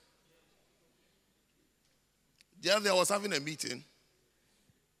 But the other day I was having a meeting,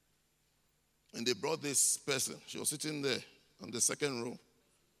 and they brought this person. She was sitting there on the second row.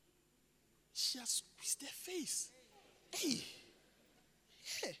 She has squeezed her face. Hey,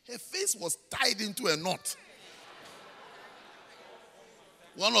 her face was tied into a knot.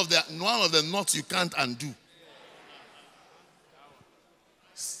 One of the knots you can't undo.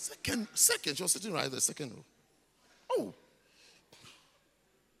 Second, she was sitting right in the second row. Oh.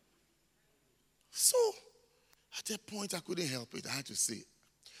 So, at a point, I couldn't help it. I had to say,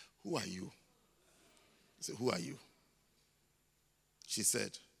 who are you? I said, who are you? She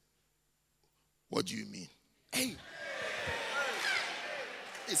said, what do you mean? Hey.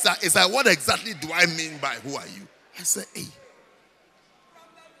 It's like, what exactly do I mean by who are you? I said, hey.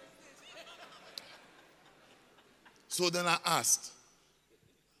 So then I asked,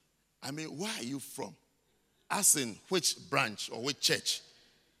 where are you from? As in which branch or which church?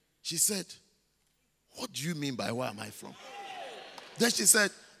 She said, what do you mean by where am I from? Then she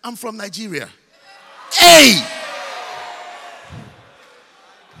said, I'm from Nigeria. Hey!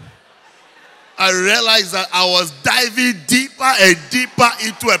 I realized that I was diving deeper and deeper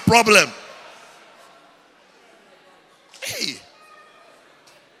into a problem. Hey!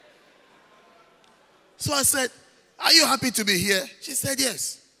 So I said, are you happy to be here? She said,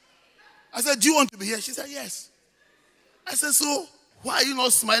 yes. I said, do you want to be here? She said, yes. I said, so why are you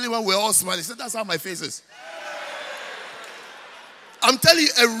not smiling when we're all smiling? She said, that's how my face is. I'm telling you,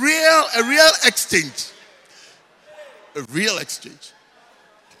 a real exchange. A real exchange.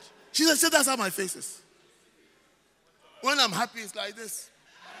 She said, that's how my face is. When I'm happy, it's like this.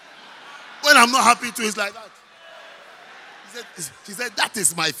 When I'm not happy too, it's like that. She said, that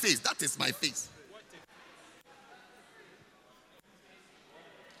is my face. That is my face.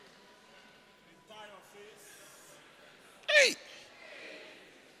 Hey!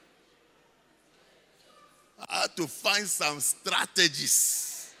 I had to find some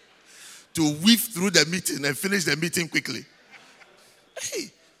strategies to weave through the meeting and finish the meeting quickly.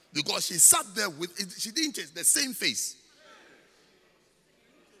 Hey! Because she sat there she didn't change, the same face.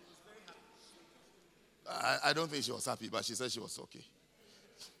 I don't think she was happy, but she said she was okay.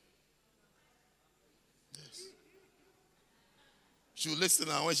 Yes. She'll listen,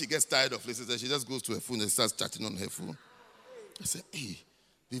 and when she gets tired of listening, she just goes to her phone and starts chatting on her phone. I said, hey,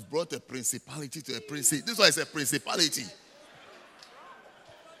 they've brought a principality to a principality. This one is a principality.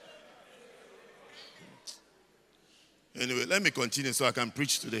 Anyway, let me continue so I can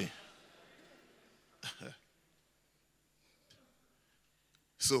preach today.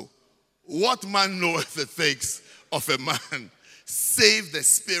 So, what man knoweth the things of a man, save the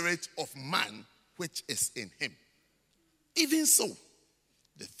spirit of man which is in him? Even so,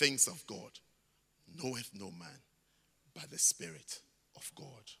 the things of God knoweth no man but the Spirit of God.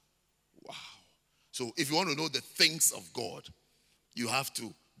 Wow. So if you want to know the things of God, you have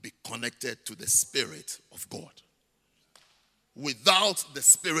to be connected to the Spirit of God. Without the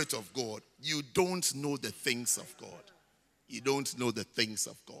Spirit of God, you don't know the things of God. You don't know the things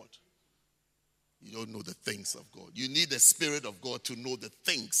of God. You don't know the things of God. You need the Spirit of God to know the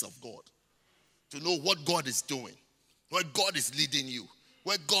things of God. To know what God is doing, where God is leading you,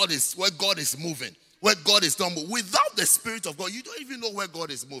 where God is moving, where God is done. Without the Spirit of God, you don't even know where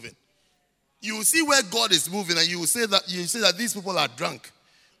God is moving. You will see where God is moving, and you will say that these people are drunk,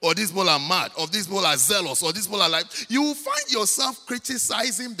 or these people are mad, or these people are zealous, or these people are like. You will find yourself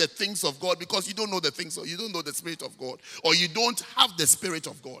criticizing the things of God because you don't know the things, or you don't know the Spirit of God, or you don't have the Spirit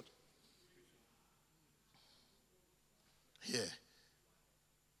of God. Yeah.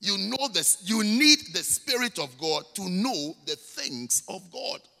 You know this. You need the Spirit of God to know the things of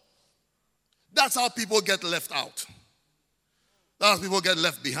God. That's how people get left out. That's how people get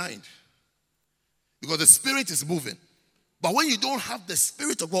left behind. Because the Spirit is moving. But when you don't have the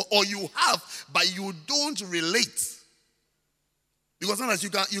Spirit of God, or you have, but you don't relate. Because sometimes you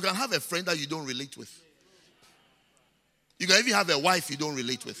can have a friend that you don't relate with. You can even have a wife you don't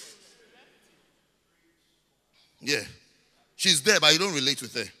relate with. Yeah. She's there, but you don't relate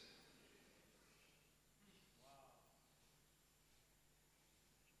with her.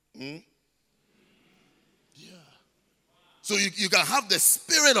 Yeah. So you can have the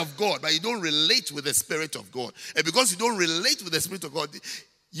Spirit of God, but you don't relate with the Spirit of God. And because you don't relate with the Spirit of God,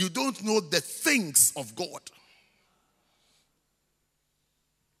 you don't know the things of God.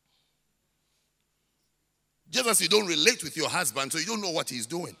 Just as you don't relate with your husband, so you don't know what he's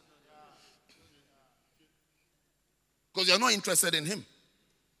doing. Because you're not interested in him.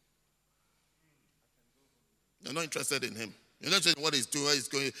 You're not interested in him. You know what he's doing, he's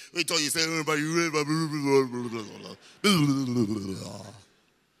going, wait till you say, everybody,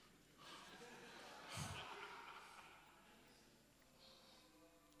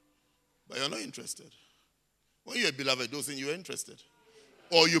 but you're not interested. When you're a beloved, those things you're interested.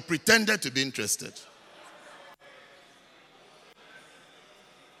 Or you pretended to be interested.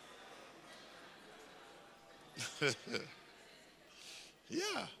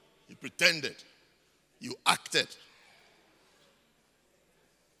 Yeah, you pretended. You acted.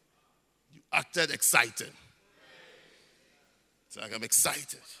 You acted excited. It's like, I'm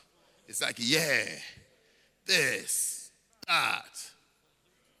excited. It's like, yeah, this, that.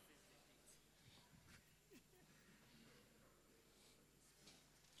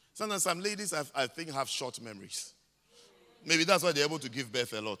 Sometimes some ladies, I think, have short memories. Maybe that's why they're able to give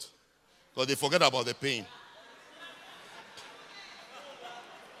birth a lot. Because they forget about the pain.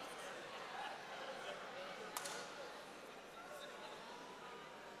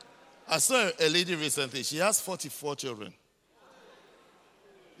 I saw a lady recently. She has 44 children.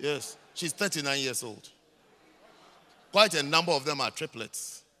 Yes. She's 39 years old. Quite a number of them are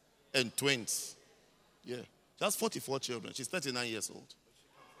triplets and twins. Yeah. She has 44 children. She's 39 years old.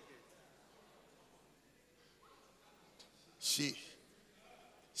 She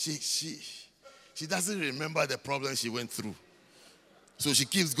doesn't remember the problem she went through. So she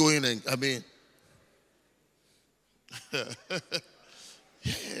keeps going and,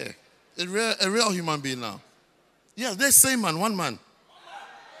 yeah. A real human being now. Yes, the same man, one man.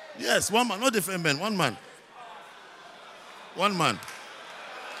 Yes, one man, not different men, one man. One man.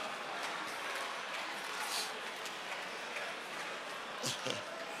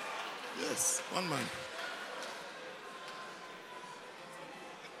 Yes, one man.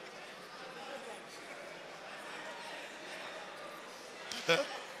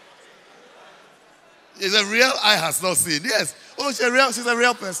 It's a real eye has not seen. Yes. Oh, she's a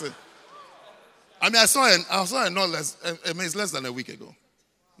real person. I saw her not less, it's less than a week ago.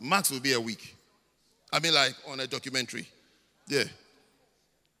 Max will be a week. Like on a documentary. Yeah.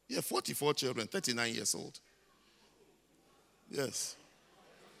 Yeah, 44 children, 39 years old. Yes.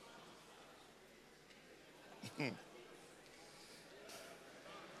 Yeah.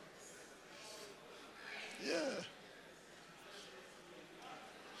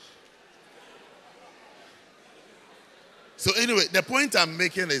 So anyway, the point I'm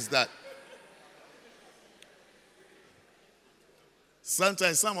making is that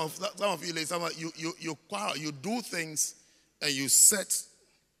sometimes some of you, you quarrel, you do things and you set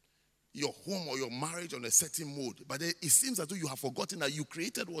your home or your marriage on a certain mode. But then it seems as though you have forgotten that you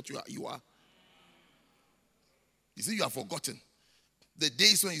created what you are. You see, you have forgotten. The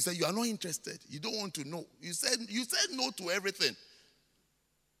days when you said you are not interested, you don't want to know. You said no to everything.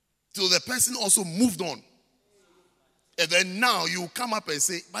 So the person also moved on. And then now you come up and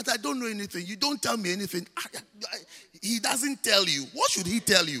say, but I don't know anything. You don't tell me anything. He doesn't tell you. What should he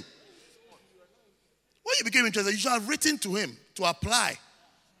tell you? When you became interested, you should have written to him to apply.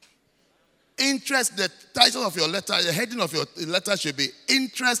 Interest, the title of your letter, the heading of your letter should be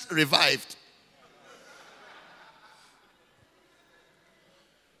Interest Revived.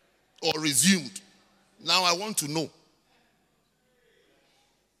 Or resumed. Now I want to know.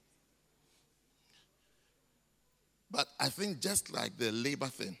 But I think just like the labor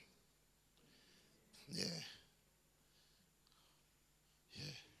thing. Yeah.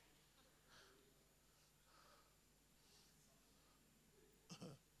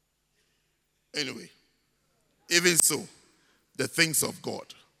 Anyway, even so, the things of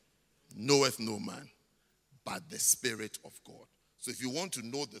God knoweth no man, but the Spirit of God. So if you want to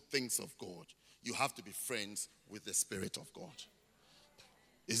know the things of God, you have to be friends with the Spirit of God.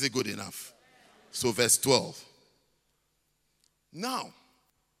 Is it good enough? So verse 12. Now,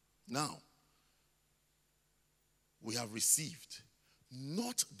 we have received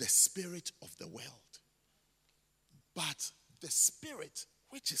not the spirit of the world, but the Spirit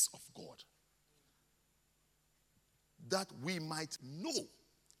which is of God, that we might know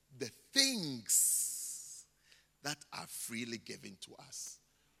the things that are freely given to us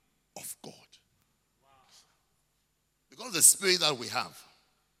of God. Because the Spirit that we have,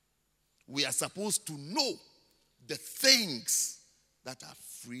 we are supposed to know the things that are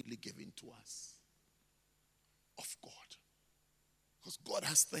freely given to us of God. Because God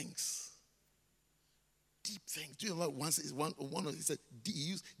has things. Deep things. Do you remember once one of he said, he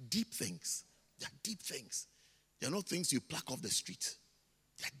used deep things. They are deep things. They are not things you pluck off the street.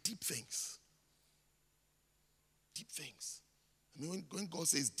 They are deep things. Deep things. When God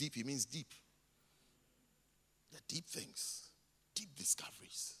says deep, he means deep. They are deep things. Deep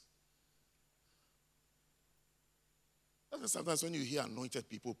discoveries. Sometimes when you hear anointed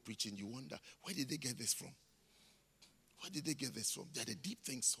people preaching, you wonder, where did they get this from? Where did they get this from? They are the deep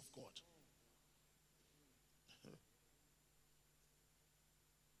things of God.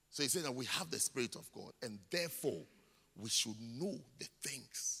 So he said that we have the Spirit of God, and therefore we should know the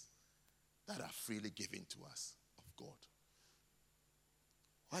things that are freely given to us of God.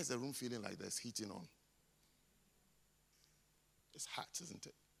 Why is the room feeling like there's heating on? It's hot, isn't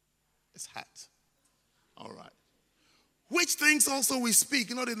it? It's hot. All right. Which things also we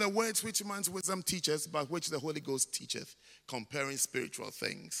speak, not in the words which man's wisdom teaches, but which the Holy Ghost teacheth, comparing spiritual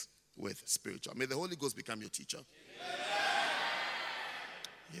things with spiritual. May the Holy Ghost become your teacher.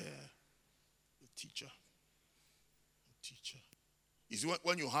 Yeah. Your teacher. You see,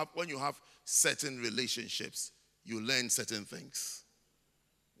 when you have certain relationships, you learn certain things.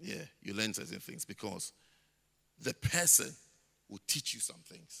 Yeah, you learn certain things because the person will teach you some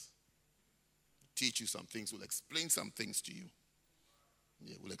things. Teach you some things, will explain some things to you.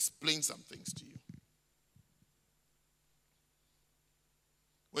 Yeah, will explain some things to you.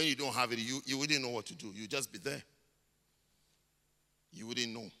 When you don't have it, you wouldn't know what to do. You just be there. You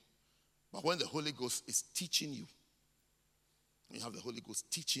wouldn't know. But when the Holy Ghost is teaching you, when you have the Holy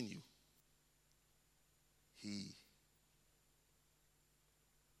Ghost teaching you, He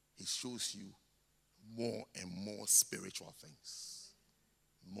shows you more and more spiritual things.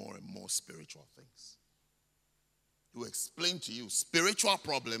 More and more spiritual things. He will explain to you spiritual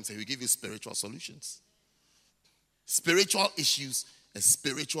problems and He will give you spiritual solutions. Spiritual issues and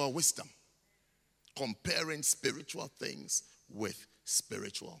spiritual wisdom. Comparing spiritual things with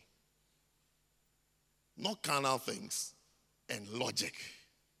spiritual. Not carnal things and logic.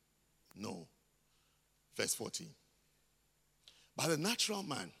 No. Verse 14. But the natural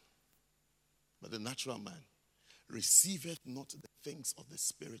man receiveth not the things of the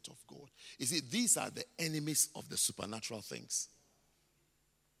Spirit of God. You see, these are the enemies of the supernatural things.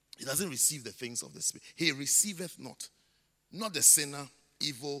 He doesn't receive the things of the Spirit. He receiveth not the sinner,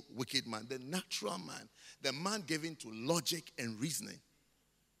 evil, wicked man, the natural man, the man given to logic and reasoning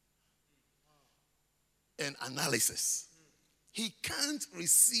and analysis. He can't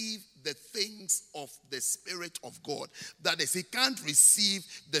receive the things of the Spirit of God. That is, he can't receive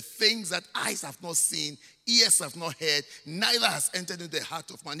the things that eyes have not seen, ears have not heard, neither has entered into the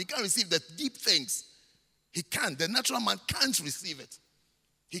heart of man. He can't receive the deep things. He can't. The natural man can't receive it.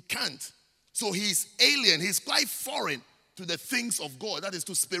 He can't. So he's alien. He's quite foreign to the things of God. That is,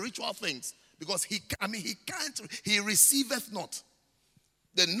 to spiritual things. Because he can't. He receiveth not.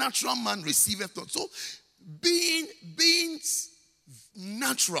 The natural man receiveth not. So being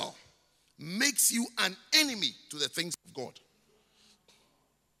natural makes you an enemy to the things of God.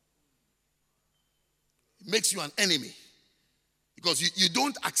 It makes you an enemy because you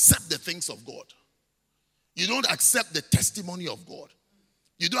don't accept the things of God. You don't accept the testimony of God.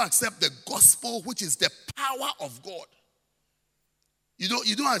 You don't accept the gospel, which is the power of God. You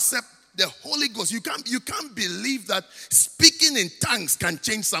don't accept the Holy Ghost. You can't believe that speaking in tongues can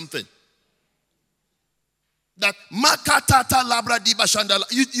change something. That makatata labra diba shandala,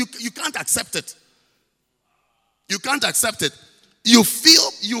 you can't accept it. You can't accept it. You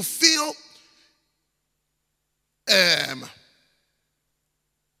feel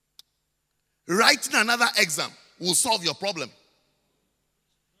writing another exam will solve your problem.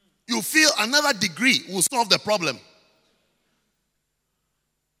 You feel another degree will solve the problem.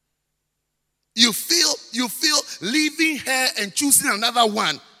 You feel leaving here and choosing another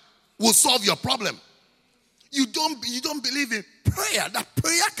one will solve your problem. You don't believe in prayer, that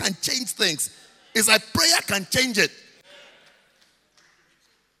prayer can change things. It's like prayer can change it.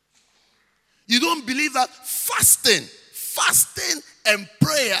 You don't believe that fasting and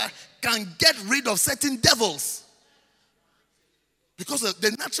prayer can get rid of certain devils. Because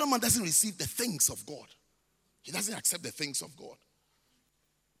the natural man doesn't receive the things of God. He doesn't accept the things of God.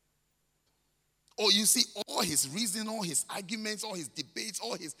 Or you see all his reasoning, all his arguments, all his debates,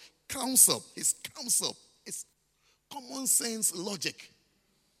 all his counsel is common sense logic.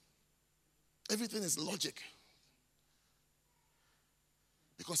 Everything is logic.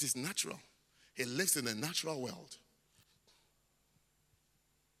 Because it's natural. He lives in a natural world.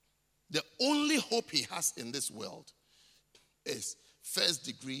 The only hope he has in this world is first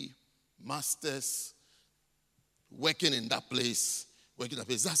degree, masters, working in that place.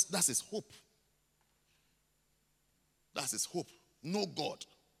 That's his hope. That's his hope. No God.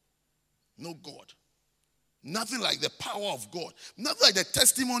 No God. Nothing like the power of God. Nothing like the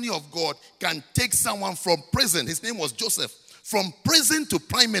testimony of God can take someone from prison. His name was Joseph. From prison to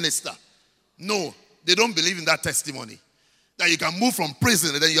prime minister. No, they don't believe in that testimony. That you can move from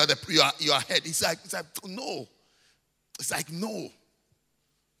prison and then you are head. It's like no. It's like, no.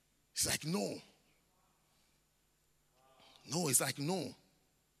 It's like, no. No, it's like, no.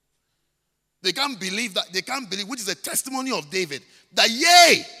 They can't believe that. They can't believe, which is a testimony of David, that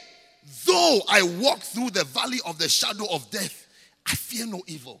yea, though I walk through the valley of the shadow of death, I fear no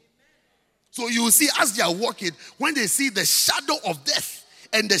evil. So you will see as they are walking, when they see the shadow of death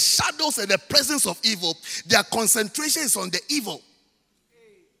and the shadows and the presence of evil, their concentration is on the evil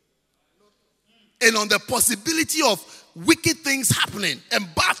and on the possibility of wicked things happening and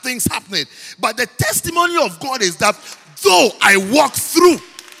bad things happening. But the testimony of God is that though I walk through,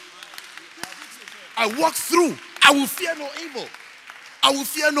 I will fear no evil. I will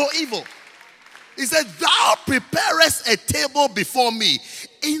fear no evil. He said, thou preparest a table before me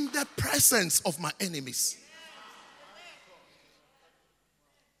in the presence of my enemies.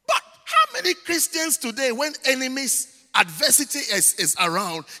 But how many Christians today, when enemies, adversity is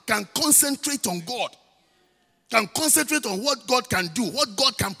around, can concentrate on God? Can concentrate on what God can do, what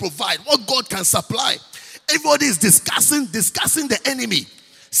God can provide, what God can supply. Everybody is discussing the enemy.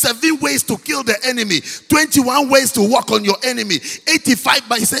 7 ways to kill the enemy. 21 ways to walk on your enemy. 85,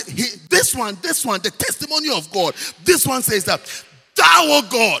 but he said, this one, the testimony of God. This one says that, thou, O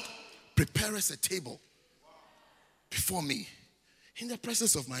God, prepare us a table before me in the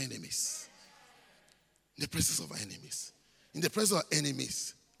presence of my enemies. In the presence of my enemies. In the presence of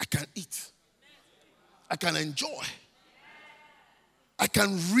enemies, I can eat. I can enjoy. I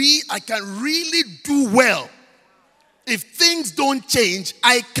can really do well. If things don't change,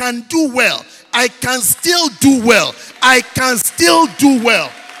 I can do well. I can still do well. I can still do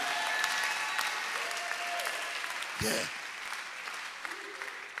well. Yeah.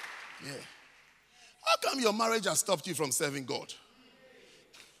 Yeah. How come your marriage has stopped you from serving God?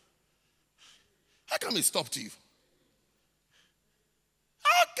 How come it stopped you?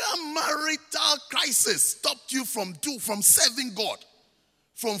 How come marital crisis stopped you from serving God?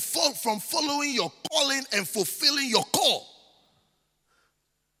 From following your calling and fulfilling your call?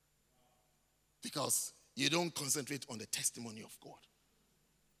 Because you don't concentrate on the testimony of God.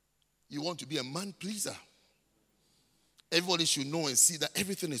 You want to be a man pleaser. Everybody should know and see that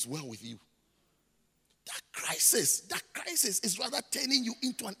everything is well with you. That crisis is rather turning you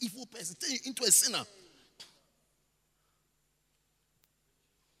into an evil person, turning you into a sinner.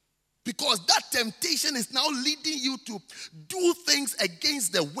 Because that temptation is now leading you to do things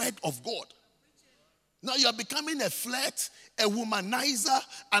against the word of God. Now you are becoming a flirt, a womanizer,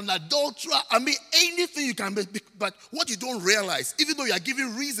 an adulterer. I mean, anything you can be. But what you don't realize, even though you are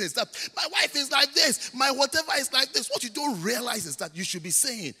giving reasons that my wife is like this, my whatever is like this, what you don't realize is that you should be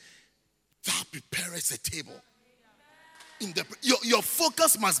saying, thou preparest a table. Your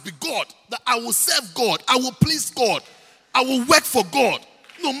focus must be God. That I will serve God. I will please God. I will work for God.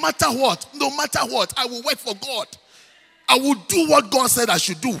 No matter what, I will work for God. I will do what God said I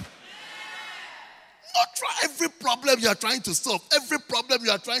should do. Not try every problem you are trying to solve. Every problem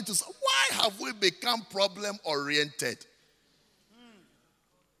you are trying to solve. Why have we become problem-oriented?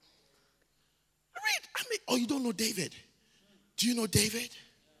 You don't know David. Do you know David?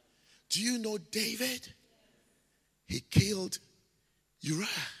 Do you know David? He killed Uriah.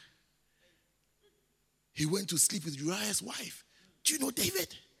 He went to sleep with Uriah's wife. Do you know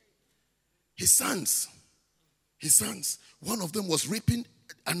David? His sons. One of them was raping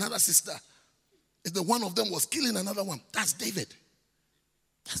another sister. And the one of them was killing another one. That's David.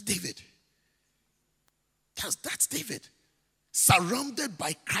 That's David. That's David. Surrounded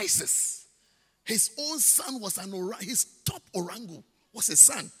by crisis. His own son was his top orangu was his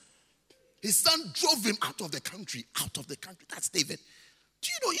son. His son drove him out of the country. That's David. Do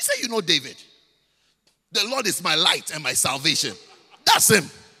you know? You say you know David. The Lord is my light and my salvation. That's him.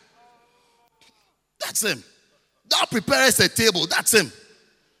 Thou preparest a table. That's him.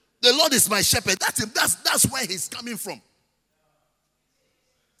 The Lord is my shepherd. That's him. That's where he's coming from.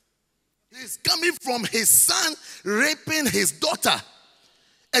 He's coming from his son raping his daughter.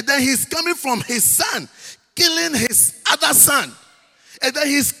 And then he's coming from his son killing his other son. And then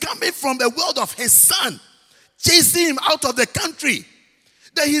he's coming from the world of his son chasing him out of the country.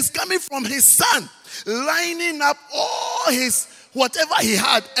 Then he's coming from his son lining up all his whatever he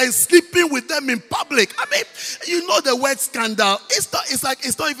had and sleeping with them in public. I mean, you know the word scandal.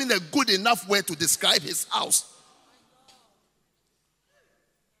 It's not even a good enough word to describe his house.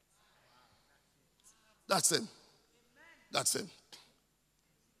 That's him. That's him.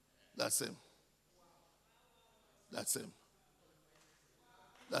 That's him. That's him.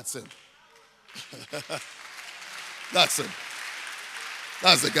 That's him. That's him.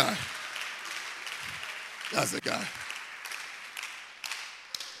 That's the guy. That's the guy.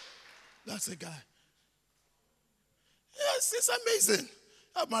 That's the guy. It's amazing.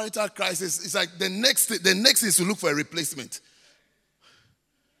 A marital crisis. It's like the next is to look for a replacement.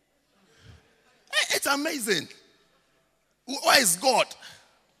 It's amazing. Why is God?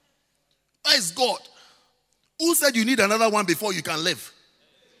 Why is God? Who said you need another one before you can live?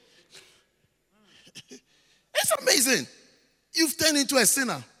 It's amazing. You've turned into a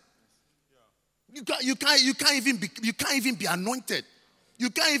sinner. You can't even be anointed. You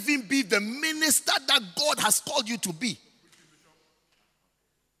can't even be the minister that God has called you to be.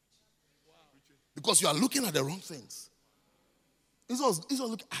 Because you are looking at the wrong things. It's all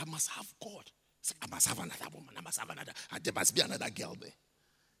look, I must have God. I must have another woman. I must have another. There must be another girl there.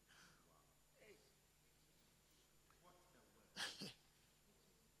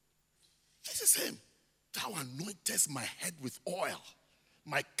 This is him. Thou anointest my head with oil.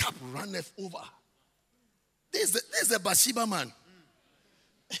 My cup runneth over. This is the Bathsheba man.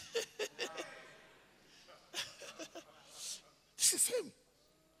 This is him.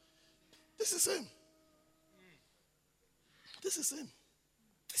 This is him. This is him.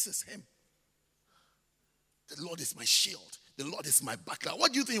 This is him. The Lord is my shield. The Lord is my buckler.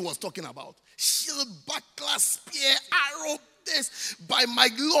 What do you think he was talking about? Shield, buckler, spear, arrow. This, by my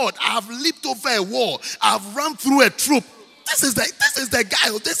Lord, I have leaped over a wall. I have run through a troop. This is the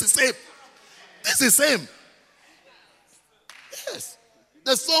guy. This is him. This is him. Yes.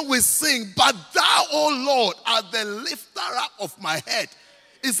 The song we sing, but thou, O Lord, art the lifter up of my head.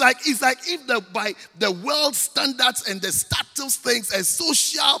 It's like if by the world standards and the status things and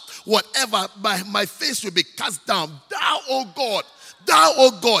social whatever, my face will be cast down. Thou, O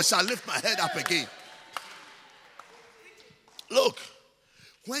God, shall lift my head up again. Look,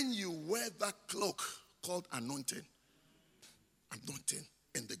 when you wear that cloak called anointing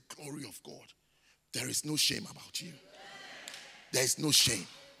in the glory of God, there is no shame about you. There is no shame.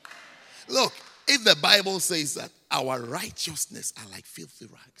 Look, if the Bible says that our righteousness are like filthy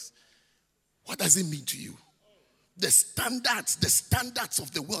rags, what does it mean to you? The standards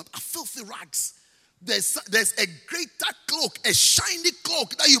of the world are filthy rags. There's a greater cloak, a shiny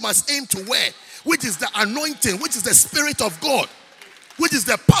cloak that you must aim to wear, which is the anointing, which is the Spirit of God, which is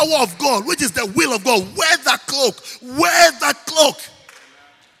the power of God, which is the will of God. Wear that cloak. Wear that cloak.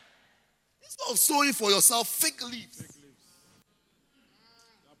 Instead of sowing for yourself fig leaves.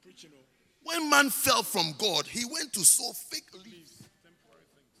 When man fell from God, he went to sow fig leaves.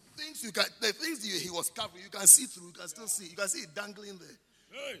 The things he was covering, you can see through, you can still see. You can see it dangling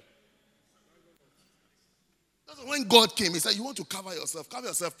there. That's when God came, he said, you want to cover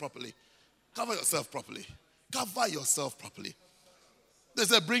yourself properly. Cover yourself properly. Cover yourself properly. They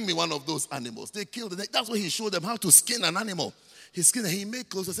said, bring me one of those animals. They killed it. That's why he showed them how to skin an animal. He skinned it. He made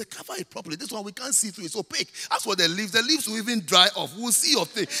clothes. They said, cover it properly. This one we can't see through. It's opaque. That's what the leaves will even dry off. We'll see your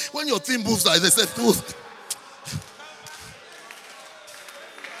thing. When your thing moves like they said, when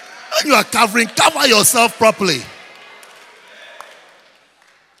you are covering, cover yourself properly.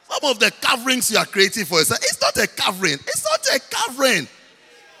 Some of the coverings you are creating for yourself, it's not a covering. It's not a covering.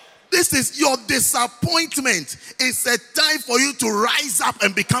 This is your disappointment. It's a time for you to rise up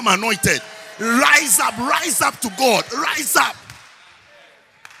and become anointed. Rise up to God. Rise up.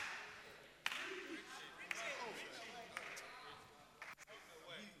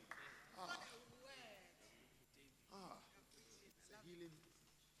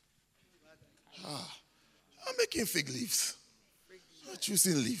 I'm making fig leaves. I'm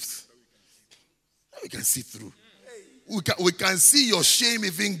choosing leaves. We can see through. We can see your shame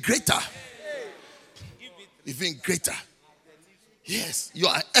even greater. Even greater. Yes,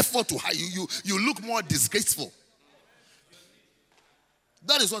 your effort to hide you look more disgraceful.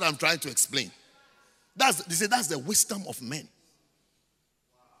 That is what I'm trying to explain. That's the wisdom of men.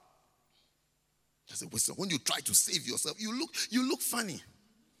 That's the wisdom. When you try to save yourself, you look funny.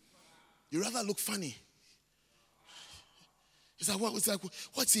 You rather look funny. It's like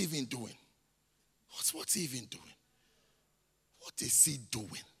what's he even doing? What's he even doing? What is he doing?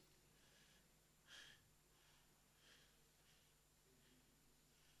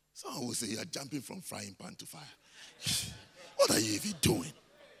 Someone will say you are jumping from frying pan to fire. What are you even doing?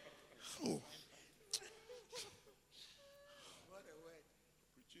 Oh.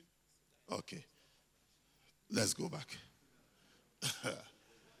 Okay. Let's go back.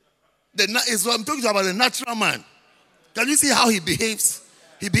 I'm talking about the natural man. Can you see how he behaves?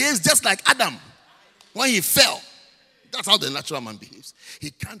 He behaves just like Adam. When he fell, that's how the natural man behaves. He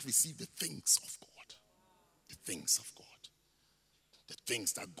can't receive the things of God. The things of God. The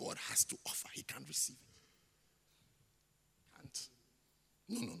things that God has to offer. He can't receive it. Can't.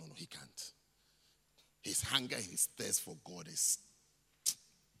 No, he can't. His hunger and his thirst for God is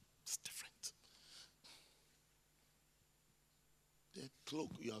different. cloak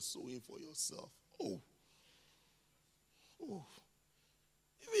you are sewing for yourself. Oh.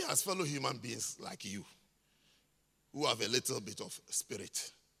 Even as fellow human beings like you, who have a little bit of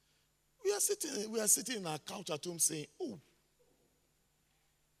spirit, we are sitting in our couch at home saying,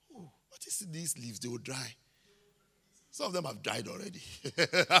 what is these leaves? They will dry. Some of them have dried already.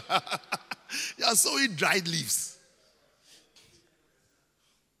 You are sowing dried leaves.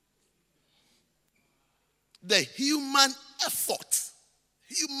 The human effort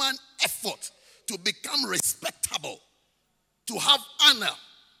to become respectable, to have honor,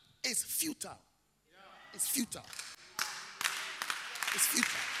 is futile. It's futile. It's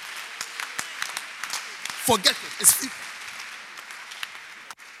futile. Forget it. It's futile.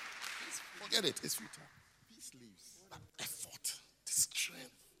 Forget it. It's futile. These leaves, that effort, the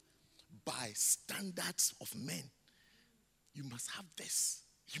strength, by standards of men. You must have this.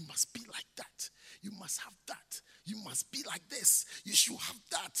 You must be like that. You must have that. You must be like this. You should have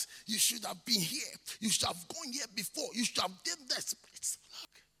that. You should have been here. You should have gone here before. You should have done this.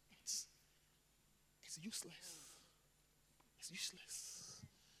 It's useless. It's useless.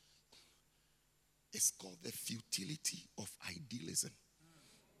 It's called the futility of idealism.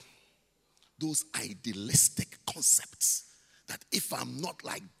 Those idealistic concepts that if I'm not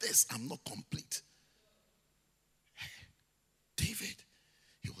like this, I'm not complete. David,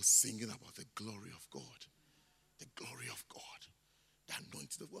 he was singing about the glory of God. The glory of God. The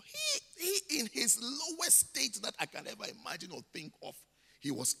anointing of God. He in his lowest state that I can ever imagine or think of,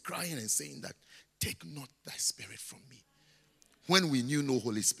 he was crying and saying that, take not thy spirit from me. When we knew no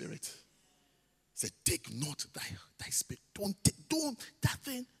Holy Spirit, he said, take not thy spirit. Don't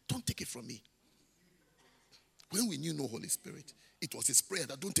take it from me. When we knew no Holy Spirit, it was his prayer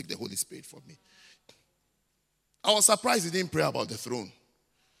that don't take the Holy Spirit from me. I was surprised he didn't pray about the throne.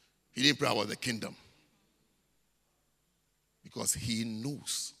 He didn't pray about the kingdom. Because he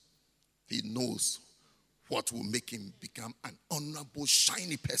knows what will make him become an honorable,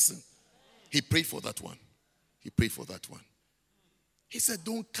 shiny person. He prayed for that one. He said,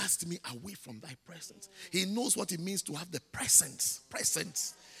 don't cast me away from thy presence. He knows what it means to have the presence.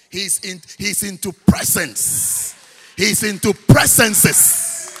 He's into presence. He's into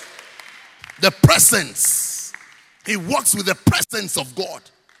presences. The presence. He works with the presence of God.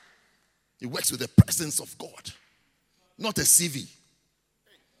 He works with the presence of God. Not a CV.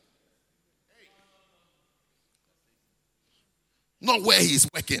 Not where he's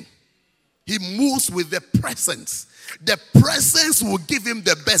working. He moves with the presence. The presence will give him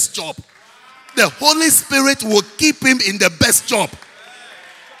the best job. The Holy Spirit will keep him in the best job.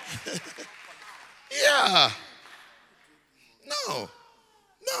 Yeah. No.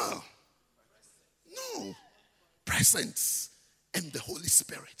 Presence and the Holy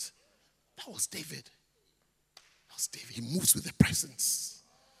Spirit. That was David. He moves with the presence.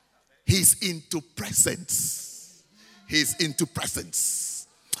 He's into presence.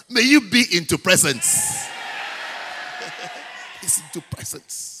 May you be into presence. He's into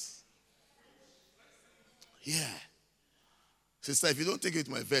presence. Yeah. Sister, if you don't take it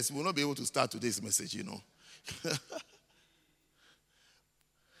to my verse, we will not be able to start today's message, you know.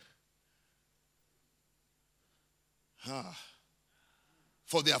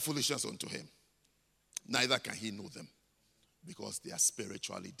 For they are foolishness unto him. Neither can he know them, because they are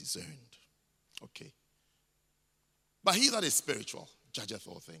spiritually discerned. Okay. But he that is spiritual judgeth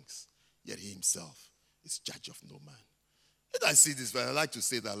all things, yet he himself is judge of no man. When I see this verse, I like to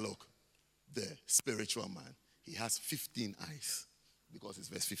say that, look, the spiritual man, he has 15 eyes. Because it's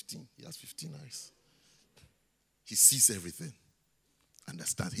verse 15. He has 15 eyes. He sees everything.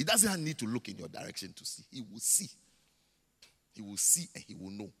 Understand? He doesn't need to look in your direction to see. He will see. He will see and he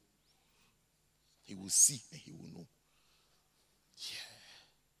will know. He will see and he will know. Yeah.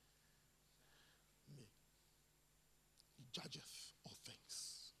 He judgeth all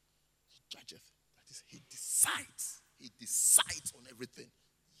things. He judgeth. That is, he decides. He decides on everything.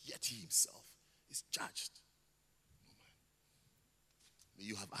 Yet he himself is judged. No man. May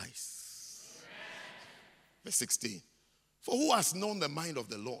you have eyes. Verse 16. For who has known the mind of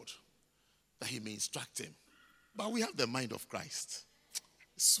the Lord, that he may instruct him? But we have the mind of Christ.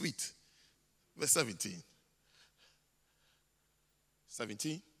 Sweet. Verse 17.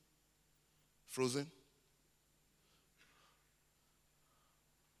 17. Frozen.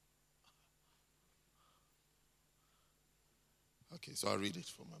 Okay, so I'll read it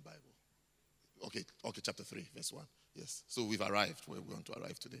from my Bible. Okay, chapter 3, verse 1. Yes. So we've arrived where we want to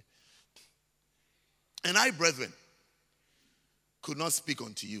arrive today. And I, brethren, could not speak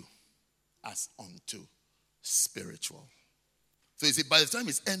unto you as unto spiritual. So you see, by the time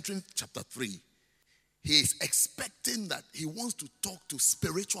he's entering chapter 3, he is expecting that he wants to talk to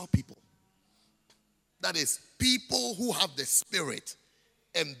spiritual people. That is, people who have the Spirit,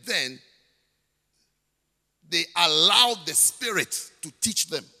 and then they allow the Spirit to teach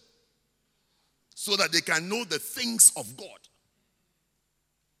them so that they can know the things of God.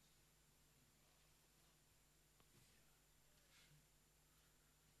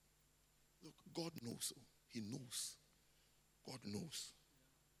 Look, God knows. He knows. God knows.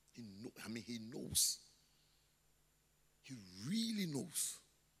 He knows. He really knows.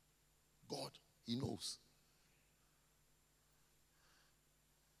 God, he knows.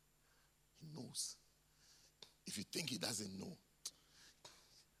 He knows. If you think he doesn't know,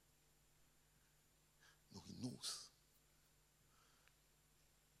 no, he knows.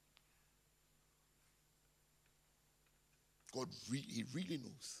 God he really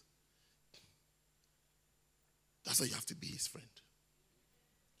knows. That's why you have to be his friend.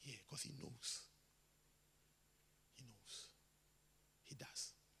 Yeah, because he knows. He knows. He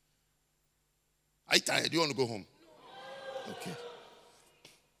does. Are you tired? Do you want to go home? Okay.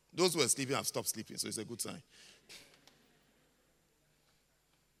 Those who are sleeping have stopped sleeping, so it's a good sign.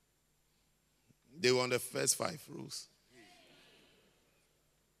 They were on the first 5 rules.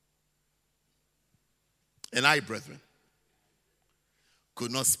 And I, brethren,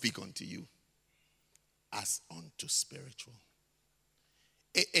 could not speak unto you as unto spiritual.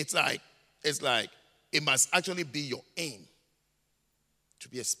 It's like it must actually be your aim to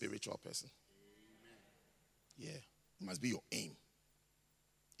be a spiritual person. Yeah, it must be your aim.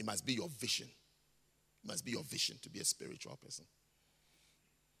 It must be your vision. It must be your vision to be a spiritual person.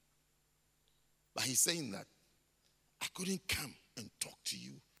 But he's saying that I couldn't come and talk to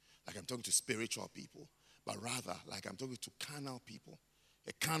you like I'm talking to spiritual people, but rather like I'm talking to carnal people.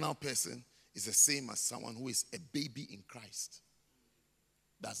 A carnal person is the same as someone who is a baby in Christ.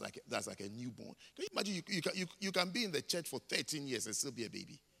 That's like a newborn. Can you imagine you can be in the church for 13 years and still be a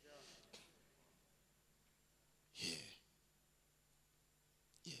baby? Yeah.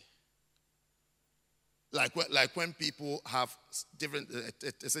 Like when people have different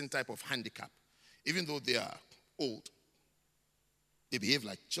a certain type of handicap, even though they are old, they behave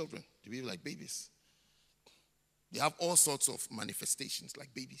like children. They behave like babies. They have all sorts of manifestations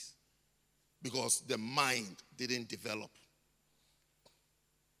like babies because the mind didn't develop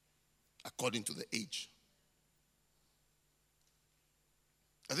according to the age.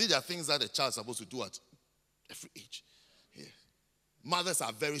 I think there are things that a child is supposed to do at every age. Yeah. Mothers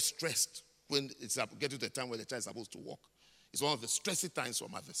are very stressed when it's get to the time where the child is supposed to walk. It's one of the stressy times for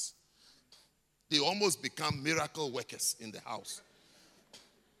mothers. They almost become miracle workers in the house.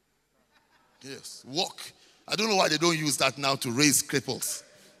 Yes, walk. I don't know why they don't use that now to raise cripples.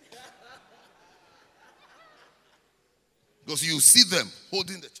 Because you see them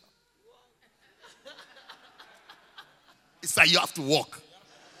holding the child. It's like you have to walk.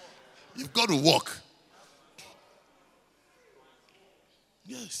 You've got to walk.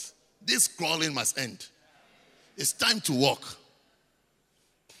 Yes. This crawling must end. It's time to walk.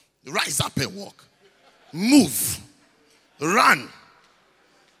 Rise up and walk. Move. Run.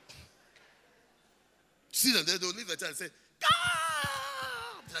 See them, they'll leave the child and say,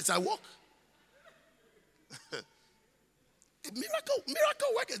 "Ah!" I say, walk. Miracle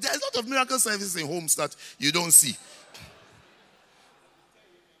workers. There's a lot of miracle services in homes that you don't see.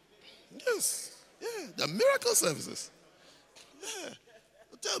 Yes. Yeah. The miracle services. Yeah.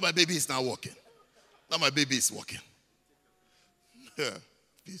 Tell my baby is now walking. Now my baby is walking. Yeah.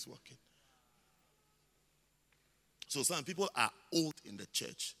 He's walking. So some people are old in the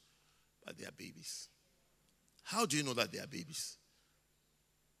church, but they are babies. How do you know that they are babies?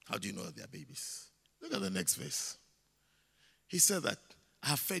 How do you know that they are babies? Look at the next verse. He said that I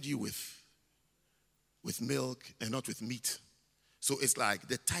have fed you with milk and not with meat. So it's like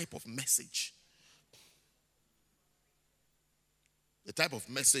the type of message. The type of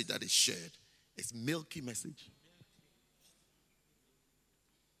message that is shared is milky message.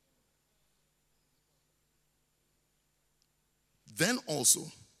 Then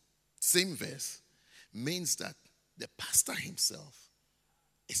also, same verse means that the pastor himself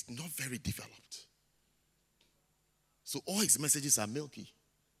is not very developed. So all his messages are milky.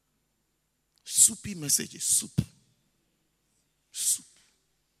 Soupy messages, soup.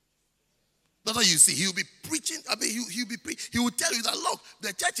 That's what you see. He'll be preaching. He will tell you that, look,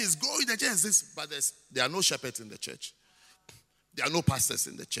 the church is growing, the church is this, but there are no shepherds in the church. There are no pastors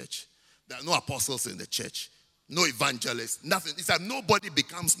in the church. There are no apostles in the church. No evangelists, nothing. It's like nobody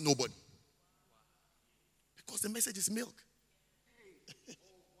becomes nobody. Because the message is milk.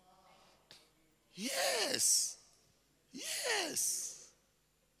 Yes.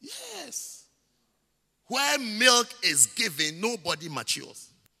 Where milk is given, nobody matures.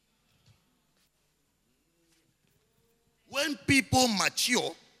 When people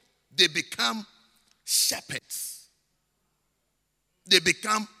mature, they become shepherds. They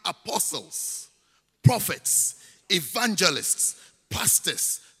become apostles, prophets, evangelists,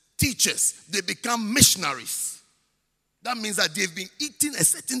 pastors, teachers. They become missionaries. That means that they've been eating a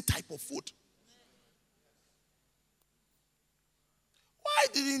certain type of food. Why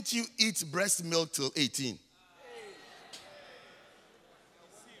didn't you eat breast milk till 18?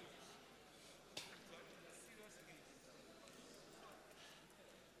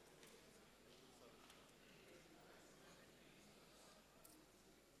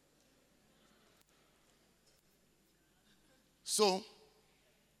 So,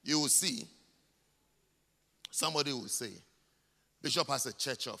 you will see, somebody will say, Bishop has a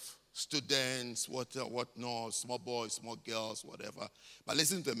church of students, whatnot, small boys, small girls, whatever. But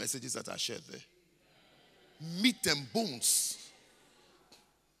listen to the messages that are shared there. Meat and bones.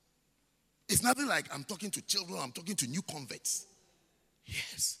 It's nothing like I'm talking to children, I'm talking to new converts.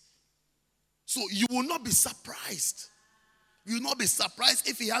 Yes. So you will not be surprised. You will not be surprised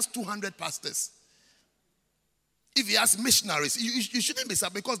if he has 200 pastors. If he has missionaries, you shouldn't be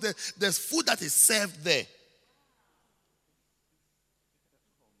surprised because there's food that is served there.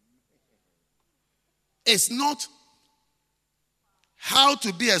 It's not how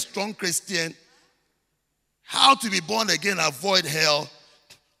to be a strong Christian, how to be born again, avoid hell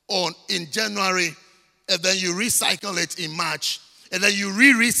in January, and then you recycle it in March, and then you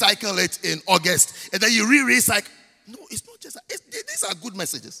recycle it in August, and then you recycle. No, it's not just that. These are good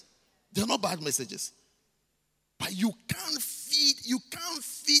messages. They're not bad messages. But you can't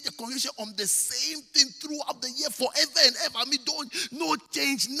feed the congregation on the same thing throughout the year forever and ever. I mean, no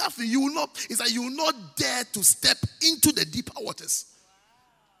change, nothing. You will not, it's like you will not dare to step into the deeper waters.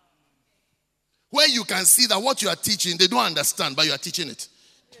 Where you can see that what you are teaching, they don't understand, but you are teaching it.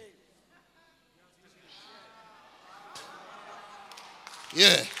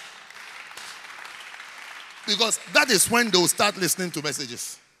 Yeah. Because that is when they will start listening to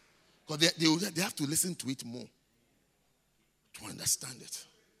messages. Because they have to listen to it more. To understand it,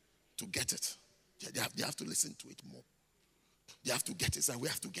 to get it. They have to listen to it more. They have to get it. It's like we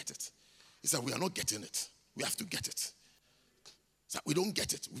have to get it. It's like we are not getting it. We have to get it. It's like we don't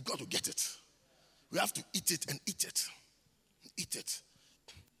get it. We've got to get it. We have to eat it and eat it. Eat it.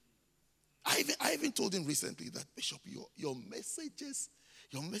 I even told him recently that, Bishop, your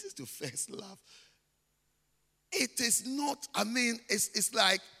message to First Love, it is not, it's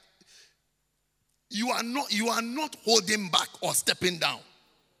like you are not holding back or stepping down.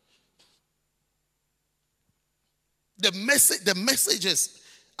 The messages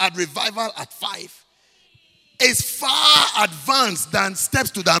at Revival at 5 is far advanced than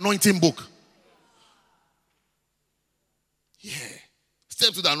Steps to the Anointing book. Yeah.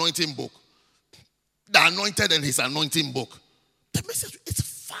 Steps to the Anointing book. The Anointed and His Anointing book. The message is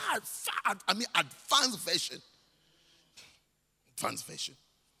far, advanced version. Advanced version.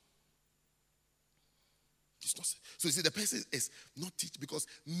 So you see, the person is not teach because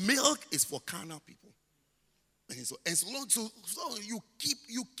milk is for carnal people. And so you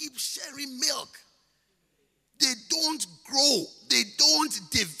keep sharing milk. They don't grow. They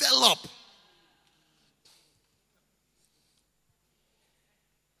don't develop.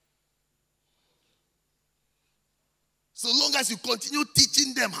 So long as you continue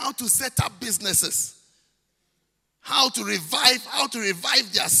teaching them how to set up businesses, how to revive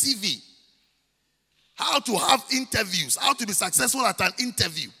their CV, how to have interviews, how to be successful at an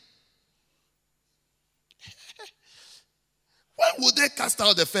interview. When would they cast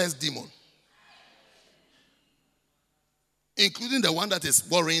out the first demon? Including the one that is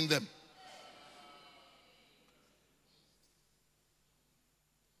worrying them.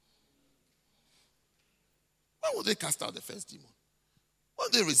 When would they cast out the first demon? When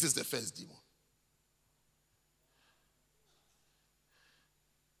would they resist the first demon?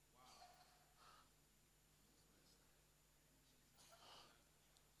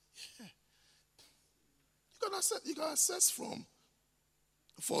 You can access from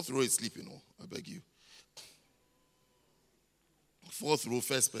fourth row is sleeping. I beg you. Fourth row,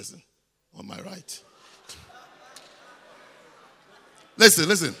 first person on my right.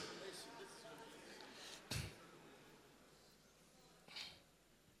 Listen.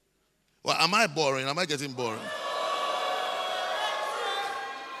 Well, am I boring? Am I getting boring?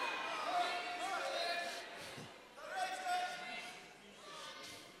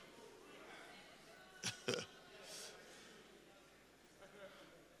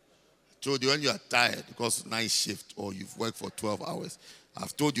 Told you when you are tired because night shift or you've worked for 12 hours,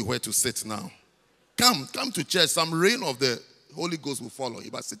 I've told you where to sit now. come to church. Some rain of the Holy Ghost will follow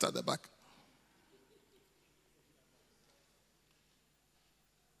you, but sit at the back.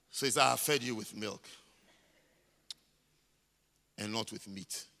 So he said, I fed you with milk and not with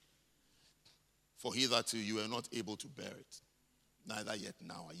meat. For hitherto you were not able to bear it. Neither yet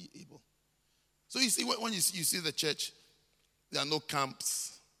now are ye able. So you see, when you see the church, there are no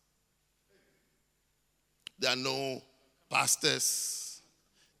camps. There are no pastors,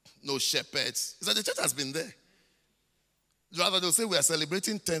 no shepherds. It's like the church has been there. Rather, they'll say we are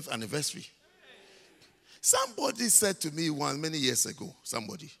celebrating 10th anniversary. Somebody said to me many years ago,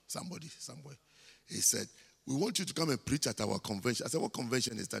 somebody, somewhere, he said, we want you to come and preach at our convention. I said, what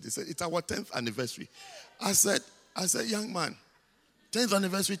convention is that? He said, it's our 10th anniversary. I said, young man, 10th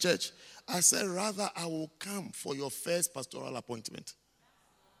anniversary church. I said, rather, I will come for your first pastoral appointment.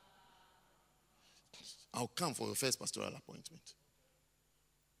 I'll come for your first pastoral appointment.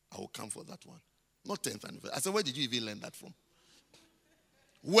 I will come for that one. Not 10th anniversary. I said, where did you even learn that from?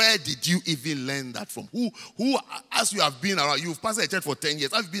 Where did you even learn that from? Who as you have been around, you've pastored a church for 10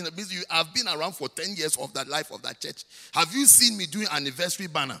 years. You have been around for 10 years of that life of that church. Have you seen me doing anniversary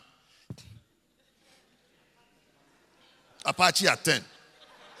banner? Apache at 10.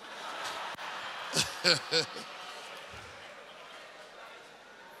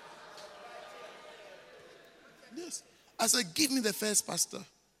 Yes. I said, give me the first pastor.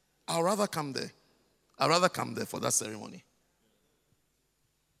 I'd rather come there. I'd rather come there for that ceremony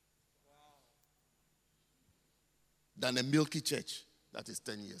than a milky church that is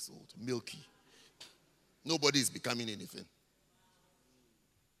 10 years old. Milky. Nobody is becoming anything.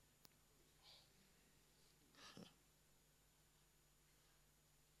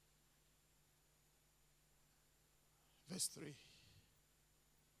 Verse 3.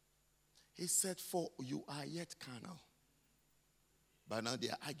 He said, for you are yet carnal. But now they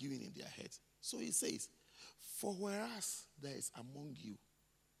are arguing in their heads. So he says, for whereas there is among you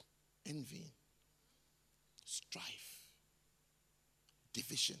envy, strife,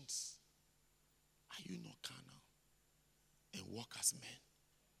 divisions, are you not carnal and walk as men?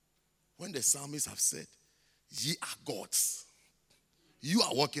 When the psalmists have said, ye are gods, you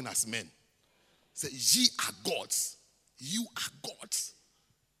are walking as men. Say, ye are gods, you are gods.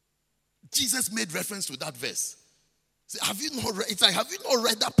 Jesus made reference to that verse. Say, have you not read? It's like, have you not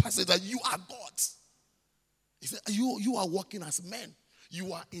read that passage that you are gods? He said, you are walking as men.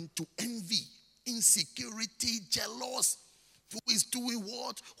 You are into envy, insecurity, jealous. Who is doing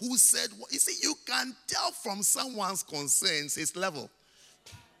what? Who said what? You see, you can tell from someone's concerns his level.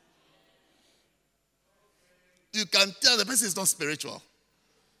 You can tell the person is not spiritual.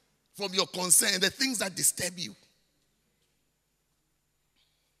 From your concern, the things that disturb you.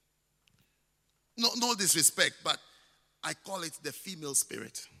 No disrespect, but I call it the female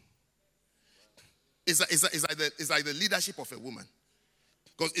spirit. It's like the leadership of a woman.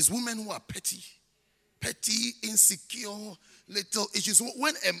 Because it's women who are petty, insecure, little issues.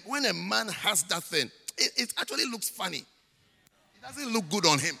 When a man has that thing, it actually looks funny. It doesn't look good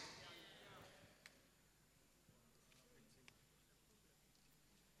on him.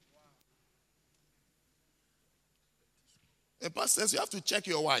 The pastor says you have to check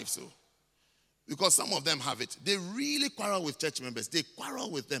your wives, so. Because some of them have it. They really quarrel with church members. They quarrel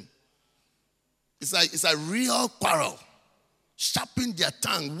with them. It's a real quarrel. Sharpen their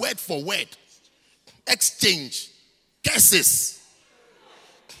tongue, word for word. Exchange. Curses.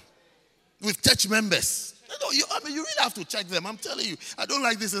 With church members. You really have to check them. I'm telling you. I don't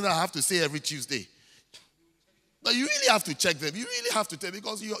like this and I have to say every Tuesday. But you really have to check them. You really have to tell,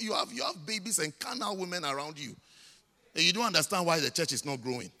 because you have babies and carnal women around you. And you don't understand why the church is not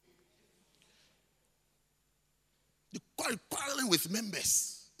growing. You're quarreling with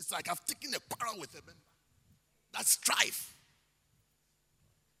members. It's like I've taken a quarrel with a member. That's strife.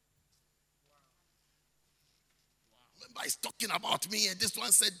 Member is talking about me, and this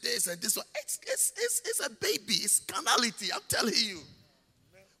one said this, and this one. It's a baby. It's carnality. I'm telling you.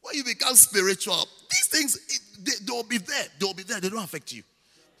 When you become spiritual, these things, they'll be there. They'll be there. They don't affect you.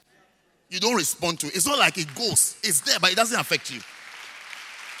 You don't respond to it. It's not like it goes. It's there, but it doesn't affect you.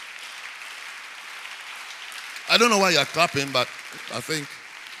 I don't know why you're clapping, but I think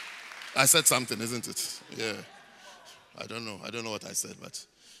I said something, isn't it? Yeah. I don't know what I said, but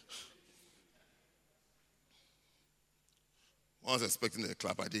I was expecting a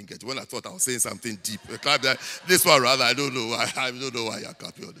clap. I didn't get it. When I thought I was saying something deep, a clap that this one rather, I don't know why. I don't know why you're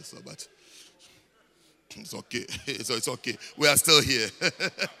clapping on this one, but it's okay. It's okay. We are still here.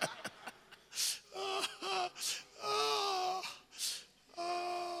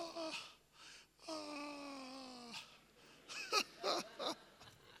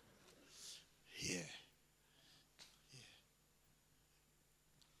 Yeah.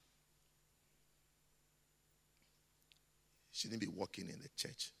 shouldn't be walking in the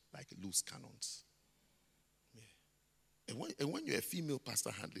church like loose cannons. Yeah. And when you're a female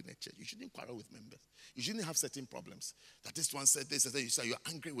pastor handling a church, you shouldn't quarrel with members. You shouldn't have certain problems. That this one said this, and then you say you're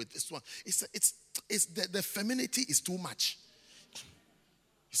angry with this one. It's the femininity is too much.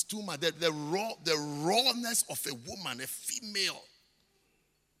 It's too much. The rawness of a woman, a female,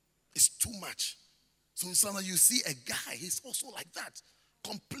 is too much. So sometimes you see a guy, he's also like that.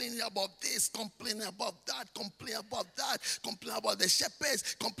 Complaining about this, complaining about that, complaining about that, complaining about the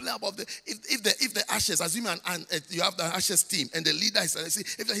shepherds, complaining about the if the ashes, assume and you have the ashes team and the leader is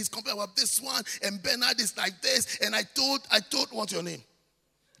if he's complaining about this one and Bernard is like this, and I told what's your name?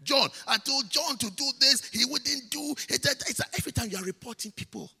 John. I told John to do this, he wouldn't do it. It's like every time you are reporting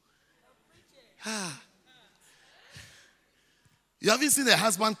people. You haven't seen a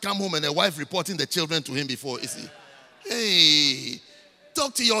husband come home and a wife reporting the children to him before, is he? Hey.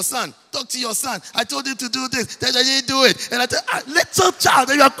 Talk to your son. Talk to your son. I told him to do this. Then I didn't do it. And I said, little child.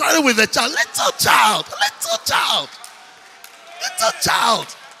 And you are quarreling with the child. Little child. Little child. Little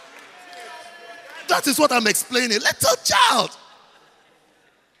child. That is what I'm explaining. Little child.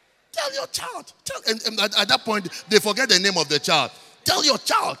 Tell your child. And at that point, they forget the name of the child. Tell your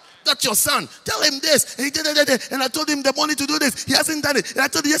child. That's your son. Tell him this. And he did it. And I told him the morning to do this. He hasn't done it. And I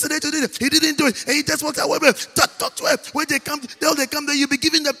told him yesterday to do it. He didn't do it. And he just walked away. Talk to him. When they come, then you'll be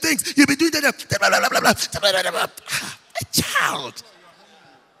giving them things. You'll be doing that. A child.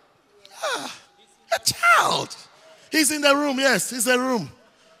 A child. He's in the room. Yes, he's in the room.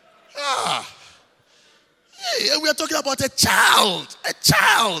 Hey, and we are talking about a child. A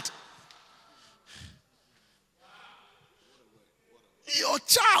child. Your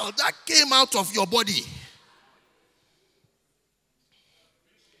child that came out of your body.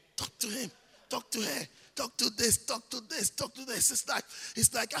 Talk to him. Talk to her. Talk to this. Talk to this. Talk to this.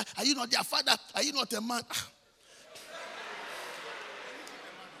 It's like, are you not their father? Are you not a man?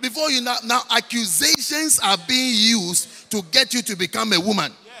 Before you now accusations are being used to get you to become a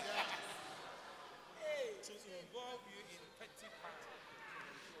woman.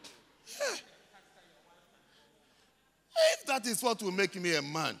 If that is what will make me a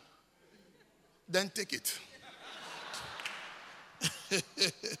man, then take it.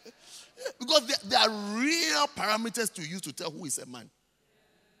 Because there are real parameters to use to tell who is a man.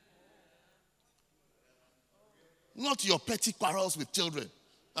 Not your petty quarrels with children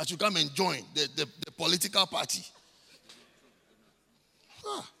that you come and join the political party.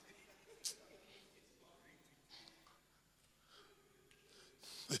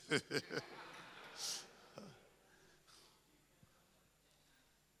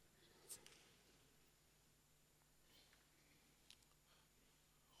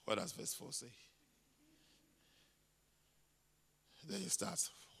 What does verse 4 say? Then it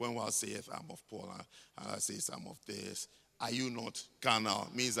starts. When one saith, I'm of Paul, and I say, I'm of this. Are you not carnal?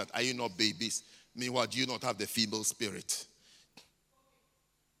 Means that, are you not babies? Meanwhile, do you not have the feeble spirit?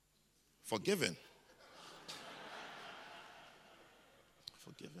 Forgiven.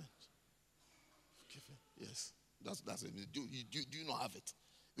 Forgiven. Forgiven. Yes. That's it. Do you not have it?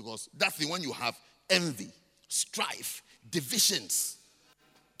 Because that's the one you have envy, strife, divisions.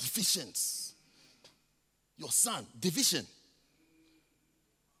 Divisions. Your son, division.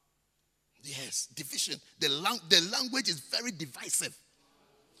 Yes, division. The language is very divisive.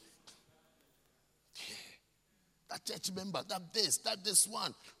 Yeah. That church member, that this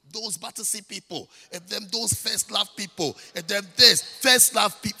one, those Battersea people, and then those first love people, and then this first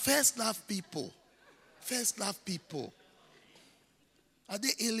love people. First love people. Are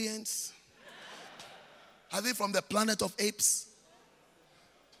they aliens? Are they from the planet of apes?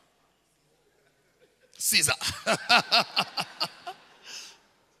 Caesar.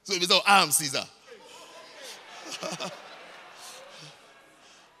 So if it's all, I am Caesar.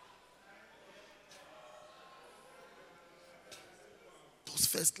 Those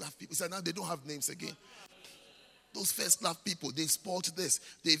first love people. So now they don't have names again. Those first love people, they've spoiled this,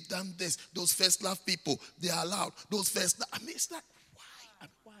 they've done this. Those first love people, they are allowed. Those first love, I mean, it's like,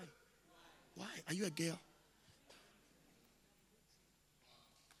 why? Why? Are you a girl?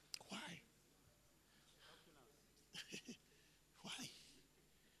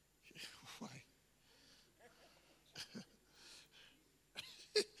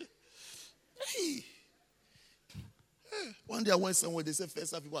 One day I went somewhere, they said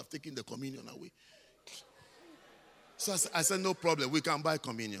first people have taken the communion away. So I said, no problem, we can buy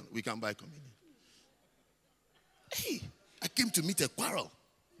communion. Hey, I came to meet a quarrel.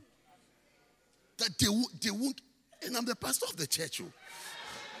 That they won't, and I'm the pastor of the church.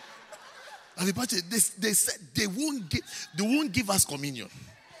 And the pastor, they said they won't give us communion.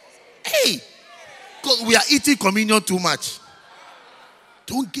 Hey, because we are eating communion too much.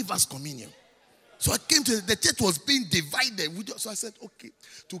 Don't give us communion. So I came to the church was being divided. So I said, okay,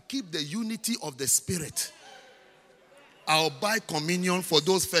 to keep the unity of the Spirit, I'll buy communion for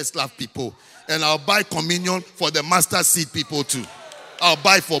those first love people. And I'll buy communion for the master seed people too. I'll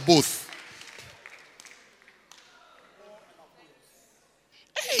buy for both.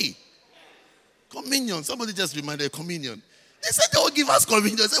 Hey, communion. Somebody just reminded communion. They said they will give us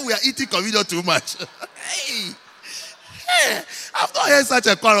communion. They said we are eating communion too much. Hey, I've not heard such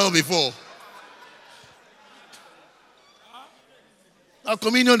a quarrel before. Our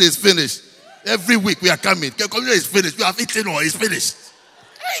communion is finished. Every week we are coming. Communion is finished. We have eaten or it's finished.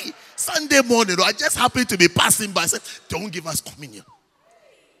 Hey, Sunday morning, I just happened to be passing by. I said, don't give us communion.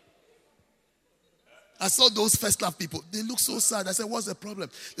 I saw those first love people. They look so sad. I said, what's the problem?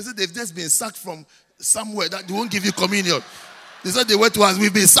 They said they've just been sacked from somewhere that they won't give you communion. They said they went to us.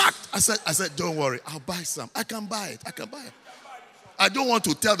 We've been sacked. I said, don't worry. I'll buy some. I can buy it. I don't want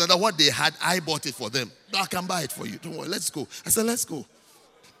to tell them that what they had, I bought it for them. No, I can buy it for you. Don't worry. Let's go. I said, let's go.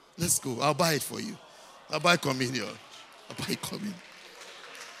 Let's go. I'll buy it for you. I'll buy communion. I'll buy communion.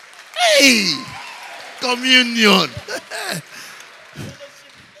 Hey! Communion.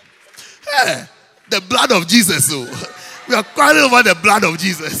 Hey! The blood of Jesus. So we are crying over the blood of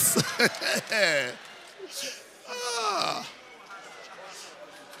Jesus. Ah.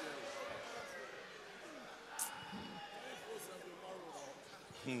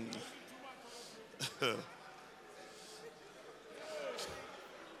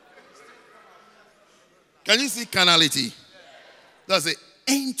 Can you see carnality? That's it.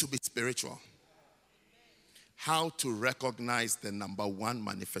 Aim to be spiritual. How to recognize the number one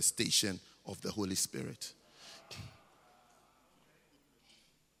manifestation of the Holy Spirit.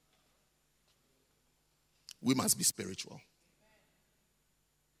 We must be spiritual.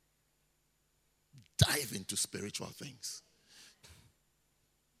 Dive into spiritual things.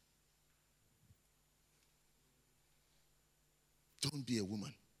 Don't be a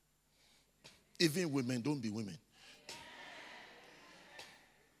woman. Even women, don't be women.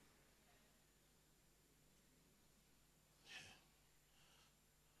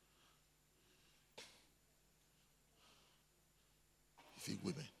 If you're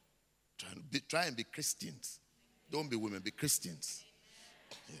women, try and be Christians. Don't be women, be Christians.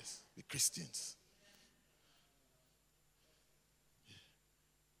 Yes, be Christians.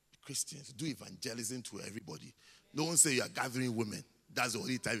 Be Christians. Do evangelism to everybody. Don't say you are gathering women. That's the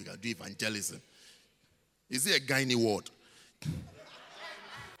only time you can do evangelism. Is it a gynae ward?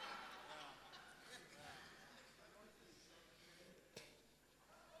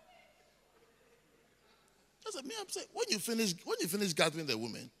 I'm saying, when you finish gathering the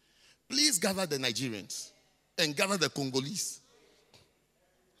women, please gather the Nigerians and gather the Congolese.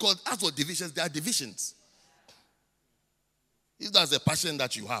 Because as for divisions, there are divisions. If that's the passion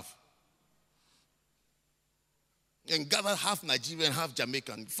that you have. And gather half Nigerian, half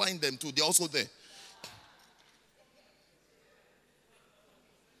Jamaican. Find them too. They're also there.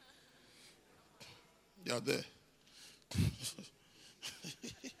 They are there.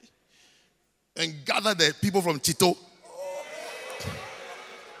 And gather the people from Chito.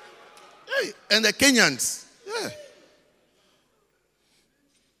 Hey, and the Kenyans. Yeah.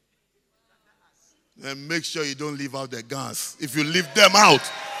 And make sure you don't leave out the Gans. If you leave them out,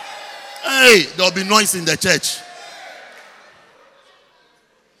 hey, there'll be noise in the church.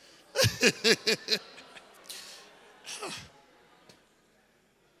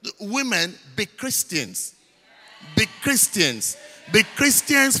 Women, be Christians. Be Christians. Be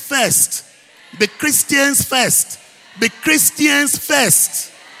Christians first. Be Christians first. Be Christians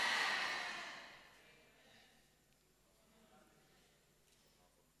first.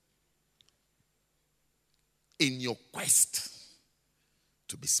 In your quest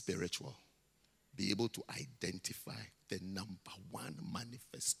to be spiritual, be able to identify the number one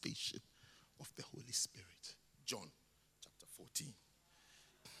manifestation of the Holy Spirit. John chapter 14.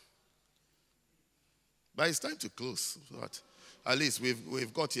 But it's time to close. But at least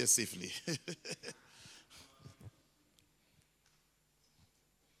we've got here safely.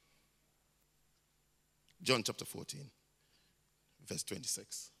 John chapter 14, verse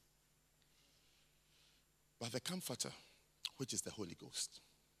 26. But the Comforter, which is the Holy Ghost,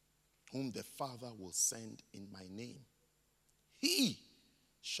 whom the Father will send in my name, he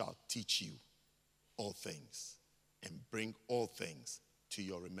shall teach you all things and bring all things to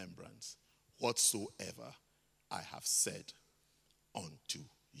your remembrance, whatsoever I have said unto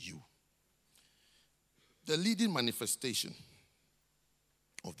you. The leading manifestation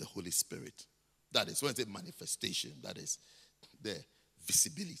of the Holy Spirit, that is, when I say manifestation, that is the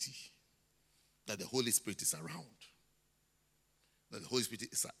visibility that the Holy Spirit is around. that the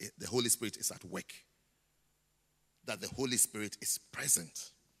Holy Spirit is at work, that the Holy Spirit is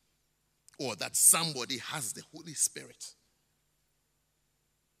present, or that somebody has the Holy Spirit.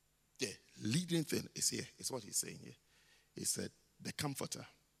 The leading thing is here. It's what he's saying here. He said, the Comforter,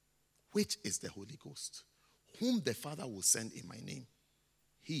 which is the Holy Ghost, whom the Father will send in my name,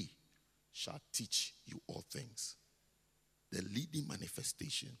 he shall teach you all things. The leading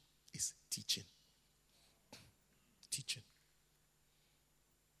manifestation is teaching. Teaching.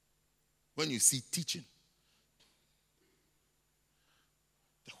 When you see teaching,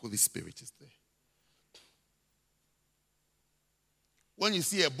 the Holy Spirit is there. When you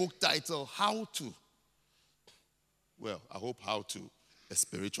see a book title, How To, well, I hope how to, a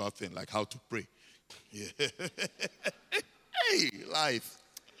spiritual thing, like how to pray. Yeah. Hey, life.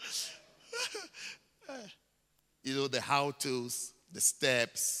 You know, the how-tos, the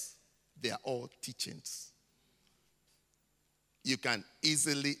steps, they are all teachings. You can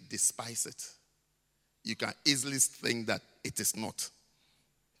easily despise it. You can easily think that it is not.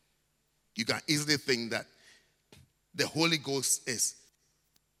 You can easily think that the Holy Ghost is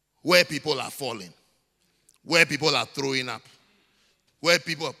where people are falling, where people are throwing up, where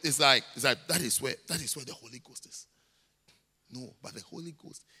people, it's like that is where the Holy Ghost is. No, but the Holy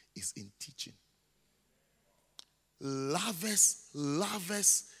Ghost is in teaching. Lovers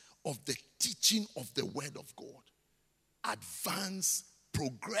of the teaching of the Word of God advance,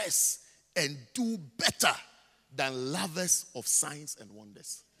 progress, and do better than lovers of signs and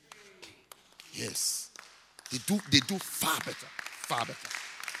wonders. Yes. They do far better. Far better.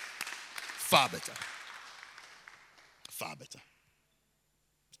 Far better. Far better.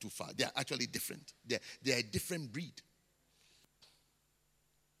 Too far. They are actually different. They are a different breed.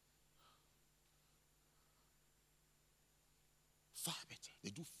 Far better. They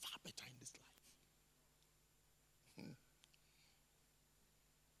do far better in this life.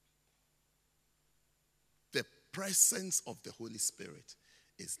 The presence of the Holy Spirit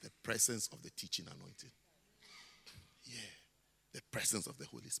is the presence of the teaching anointing. Yeah. The presence of the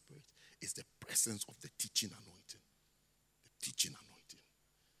Holy Spirit is the presence of the teaching anointing. The teaching anointing.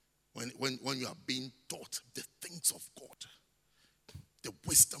 When you are being taught the things of God, the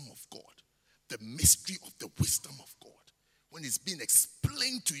wisdom of God, the mystery of the wisdom of God, when it's being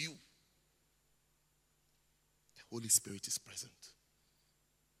explained to you, the Holy Spirit is present.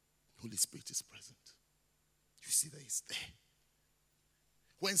 The Holy Spirit is present. You see that it's there.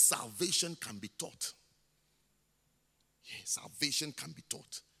 When salvation can be taught, salvation can be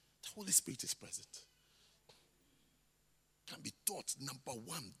taught, the Holy Spirit is present. Can be taught, number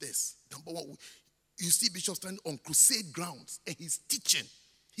one, this. Number one, you see Bishop standing on crusade grounds and he's teaching.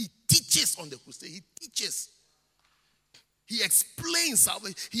 He teaches on the crusade. He teaches. He explains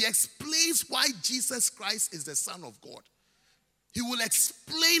salvation. He explains why Jesus Christ is the Son of God. He will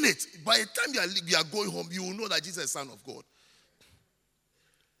explain it. By the time you are going home, you will know that Jesus is the Son of God.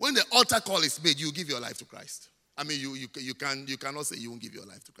 When the altar call is made, you give your life to Christ. I mean, you cannot say you won't give your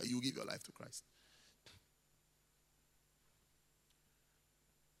life to Christ. You give your life to Christ.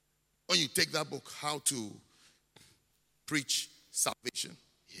 When you take that book, How to Preach Salvation,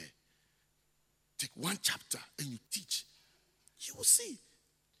 take one chapter and you teach, you will see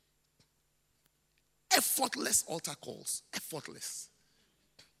effortless altar calls. Effortless.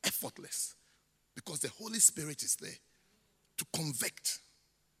 Because the Holy Spirit is there to convict.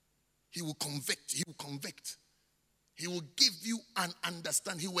 He will convict. He will give you an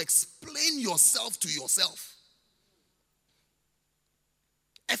understanding. He will explain yourself to yourself.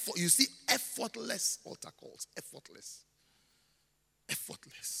 You see, effortless altar calls. Effortless.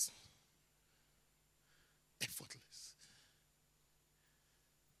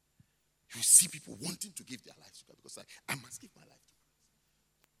 You see people wanting to give their lives to God because I must give my life to Christ.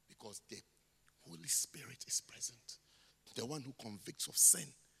 Because the Holy Spirit is present. The one who convicts of sin,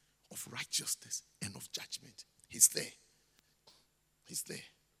 of righteousness, and of judgment. He's there. He's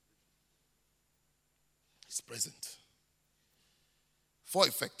present. 4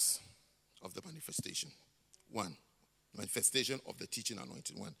 effects of the manifestation. 1, manifestation of the teaching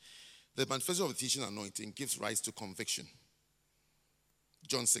anointing. 1, the manifestation of the teaching anointing gives rise to conviction.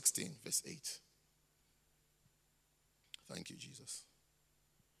 John 16, verse 8. Thank you, Jesus.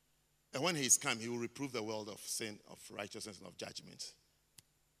 And when he is come, he will reprove the world of sin, of righteousness, and of judgment.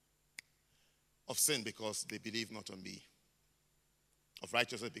 Of sin, because they believe not on me. Of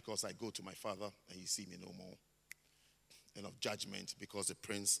righteousness, because I go to my Father and you see me no more. And of judgment, because the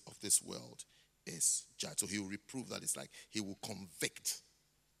prince of this world is judged. So he will reprove that. It's like he will convict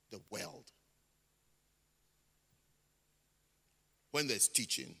the world. When there's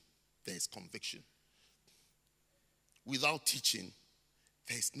teaching, there's conviction. Without teaching,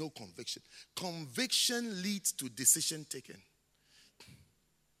 There is no conviction. Conviction leads to decision taking.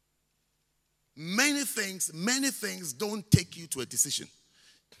 Many things don't take you to a decision.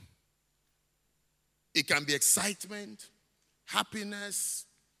 It can be excitement, happiness,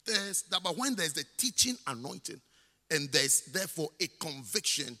 this, that. But when there's the teaching anointing and there's therefore a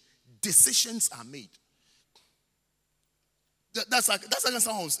conviction, decisions are made. That's like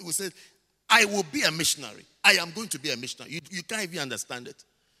someone who said, I will be a missionary. I am going to be a missionary. You can't even understand it.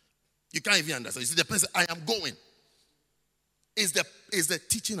 You can't even understand. You see, the person, I am going. Is the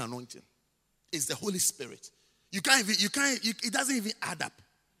teaching anointing. It's the Holy Spirit. It doesn't even add up.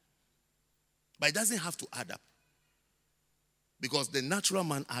 But it doesn't have to add up. Because the natural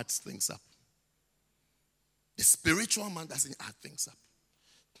man adds things up. The spiritual man doesn't add things up.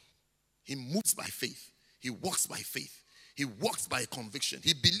 He moves by faith. He walks by faith. He walks by conviction.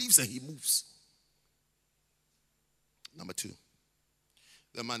 He believes and he moves. Number 2,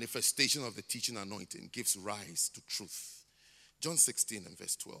 the manifestation of the teaching anointing gives rise to truth. John 16 and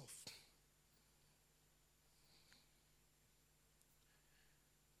verse 12.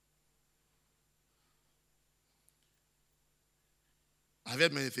 I've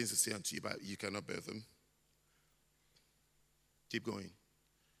had many things to say unto you, but you cannot bear them. Keep going.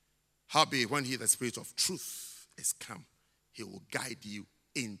 Howbeit, when he, the Spirit of truth, is come, he will guide you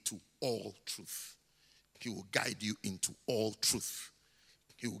into all truth. He will guide you into all truth.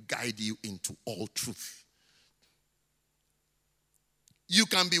 He will guide you into all truth. You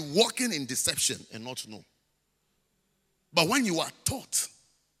can be walking in deception and not know. But when you are taught,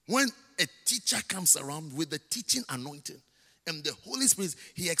 when a teacher comes around with the teaching anointing and the Holy Spirit,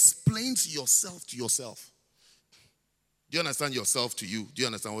 he explains yourself to yourself. Do you understand yourself to you? Do you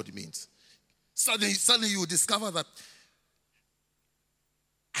understand what it means? Suddenly you discover that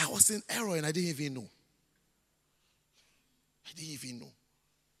I was in error and I didn't even know. I didn't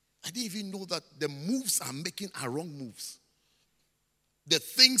even know that the moves I'm making are wrong moves. The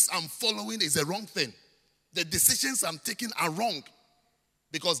things I'm following is a wrong thing. The decisions I'm taking are wrong.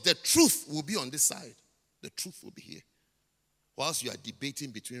 Because the truth will be on this side. The truth will be here. Whilst you are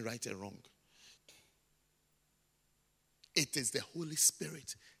debating between right and wrong. It is the Holy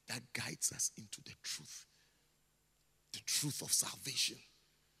Spirit that guides us into the truth. The truth of salvation.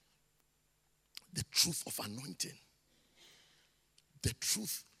 The truth of anointing. The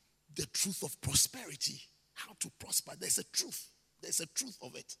truth of prosperity. How to prosper. There's a truth. There's a truth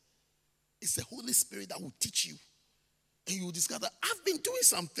of it. It's the Holy Spirit that will teach you. And you will discover, I've been doing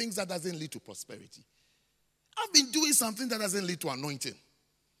some things that doesn't lead to prosperity. I've been doing something that doesn't lead to anointing.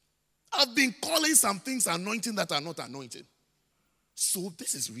 I've been calling some things anointing that are not anointing. So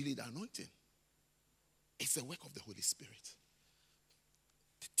this is really the anointing. It's the work of the Holy Spirit.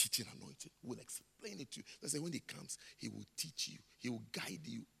 The teaching anointing will explain it to you. That's why when he comes, he will teach you. He will guide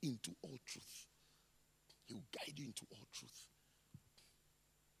you into all truth. He will guide you into all truth.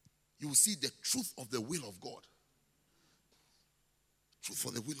 You will see the truth of the will of God. Truth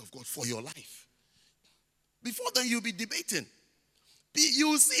for the will of God for your life. Before then, you'll be debating. You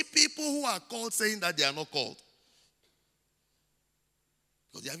will see people who are called saying that they are not called.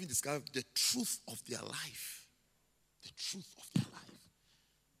 Because they haven't discovered the truth of their life. The truth of their life.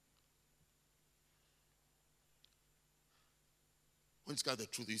 When you discover the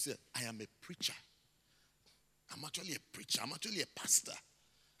truth, you say, I am a preacher. I'm actually a preacher. I'm actually a pastor.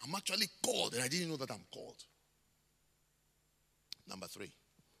 I'm actually called, and I didn't know that I'm called. Number 3.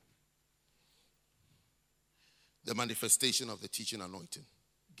 The manifestation of the teaching anointing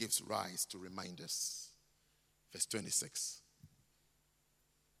gives rise to reminders. Verse 26.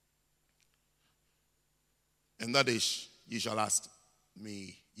 And that is, you shall ask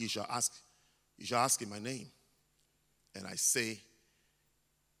me, you shall ask in my name. And I say,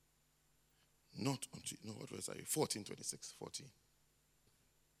 not unto you. No, what was I? 14:26.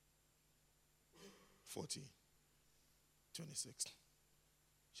 14:26.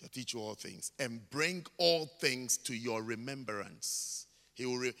 Shall teach you all things and bring all things to your remembrance. He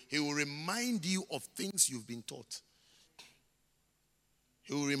will remind you of things you've been taught.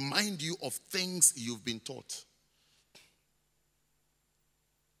 He will remind you of things you've been taught.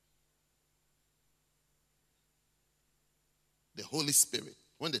 The Holy Spirit,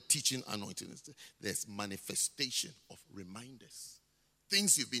 when the teaching anointing is there, there's manifestation of reminders.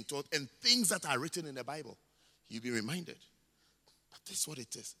 Things you've been taught and things that are written in the Bible. You'll be reminded. But this is what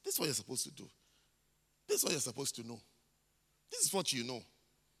it is. This is what you're supposed to do. This is what you're supposed to know. This is what you know.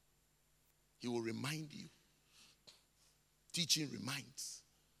 He will remind you. Teaching reminds.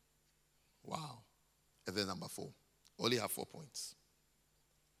 Wow. And then number 4. Only have 4 points.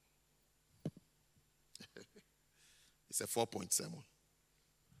 It's a 4-point sermon.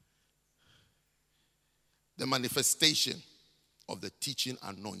 The manifestation of the teaching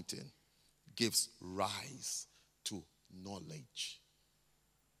anointing gives rise to knowledge.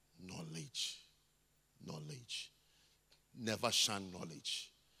 Knowledge. Knowledge. Never shun knowledge.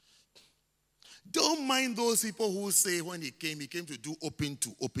 Don't mind those people who say when he came to do open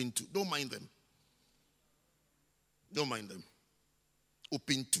to. Don't mind them. Don't mind them.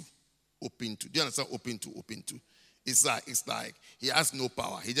 Open to. Do you understand open to? It's like he has no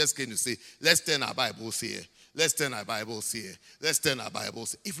power. He just came to say, let's turn our Bibles here. Let's turn our Bibles here. Let's turn our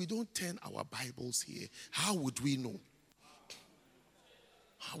Bibles. If we don't turn our Bibles here, how would we know?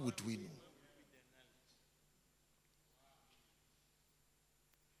 How would we know?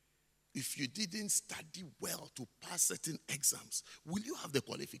 If you didn't study well to pass certain exams, will you have the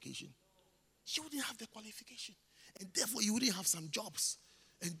qualification? You wouldn't have the qualification. And therefore, you wouldn't have some jobs.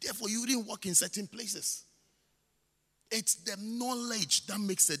 And therefore, you wouldn't work in certain places. It's the knowledge that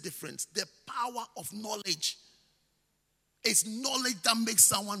makes a difference. The power of knowledge. It's knowledge that makes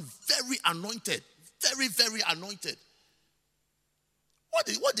someone very anointed. Very, very anointed.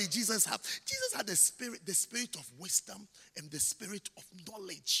 What did Jesus have? Jesus had the spirit of wisdom and the spirit of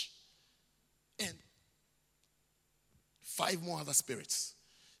knowledge. And 5 more other spirits.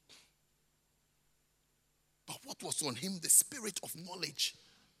 But what was on him? The spirit of knowledge.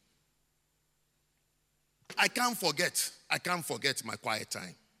 I can't forget my quiet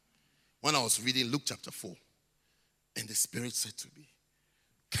time when I was reading Luke chapter 4. And the Spirit said to me,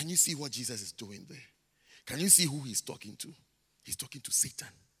 can you see what Jesus is doing there? Can you see who he's talking to? He's talking to Satan.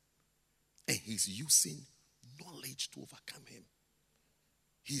 And he's using knowledge to overcome him.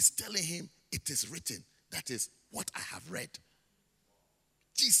 He's telling him, it is written. That is what I have read.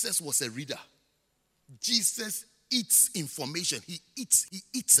 Jesus was a reader. Jesus eats information. He eats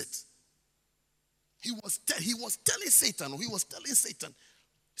it. He was telling Satan.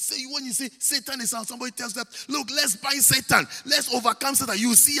 Say when you say Satan is out, somebody tells them, look, let's bind Satan. Let's overcome Satan.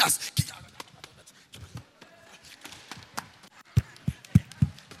 You see us.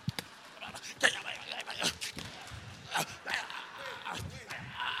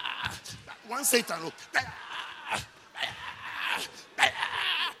 One Satan. Look.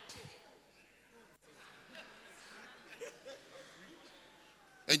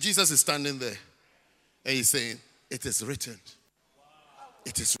 And Jesus is standing there. And he's saying, it is written.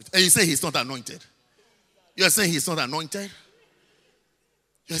 It is written. And you say he's not anointed. You're saying he's not anointed?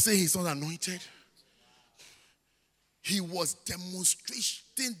 You're saying he's not anointed? He was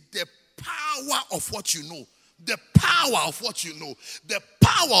demonstrating the power of what you know. The power of what you know. The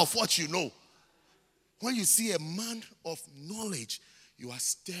power of what you know. When you see a man of knowledge, you are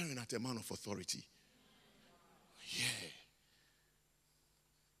staring at a man of authority. Yeah.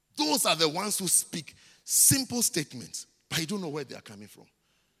 Those are the ones who speak simple statements, but you don't know where they are coming from.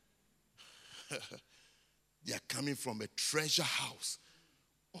 They are coming from a treasure house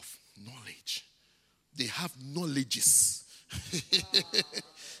of knowledge. They have knowledges.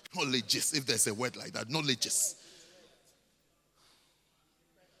 Knowledges, if there's a word like that. Knowledges.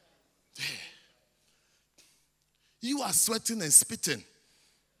 Yeah. You are sweating and spitting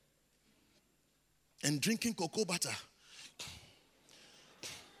and drinking cocoa butter.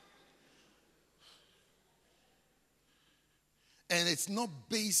 And it's not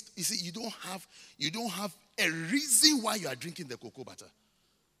based, you see, you don't have a reason why you are drinking the cocoa butter.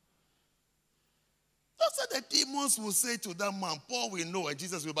 That's what the demons will say to that man. Paul will know and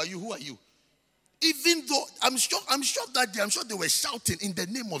Jesus will, but you, who are you? Even though, I'm sure that day, I'm sure they were shouting in the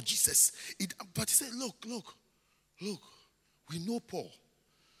name of Jesus. But he said, look, we know Paul.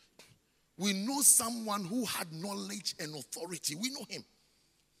 We know someone who had knowledge and authority. We know him.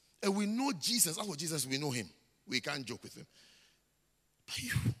 And we know Jesus. As for Jesus, we know him. We can't joke with him. But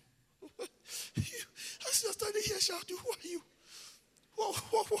you, as you're standing here shouting, who are you?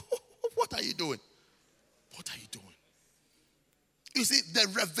 What are you doing? What are you doing? You see, the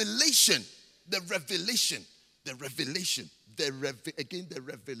revelation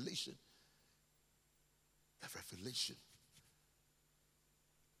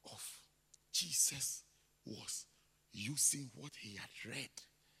of Jesus was using what he had read.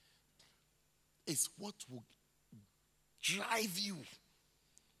 It's what will drive you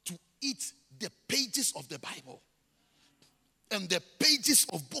to eat the pages of the Bible and the pages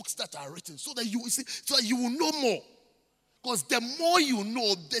of books that are written, so that you will know more. Because the more you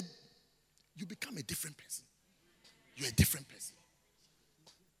know, you become a different person. You're a different person.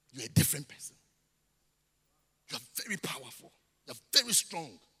 You're a different person. You're very powerful. You're very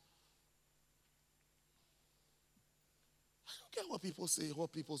strong. I don't care what people say,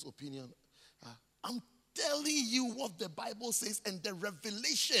 what people's opinion are. I'm telling you what the Bible says, and the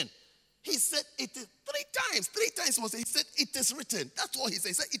revelation He said it is 3 times. He said it is written. That's what he said.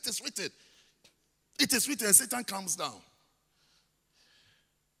 He said it is written. It is written, and Satan comes down.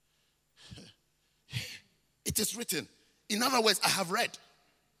 It is written. In other words, I have read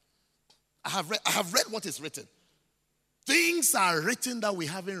what is written. Things are written that we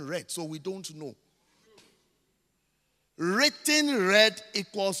haven't read, so we don't know. Written, read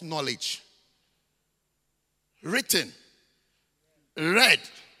equals knowledge. Written, read,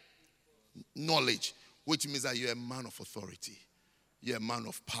 knowledge, which means that you're a man of authority. You're a man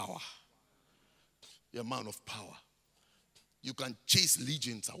of power. You're a man of power. You can chase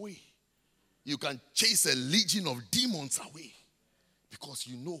legions away. You can chase a legion of demons away. Because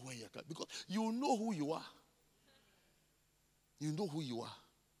you know where you're going. Because you know who you are. You know who you are.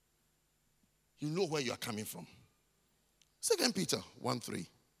 You know where you are coming from. 2 Peter 1:3.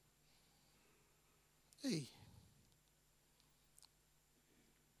 Hey.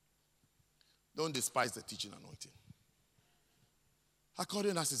 Don't despise the teaching anointing.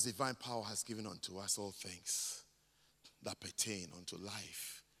 According as his divine power has given unto us all things that pertain unto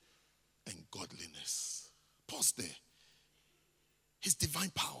life and godliness. Pause there. His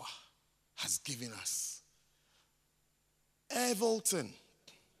divine power has given us. Everton.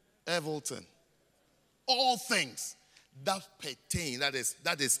 All things that pertain, that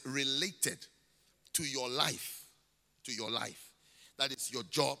is related to your life. To your life. That is your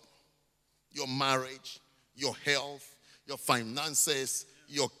job, your marriage, your health, your finances,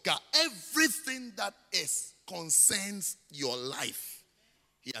 your car, everything that concerns your life.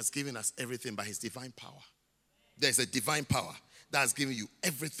 He has given us everything by his divine power. There's a divine power that has given you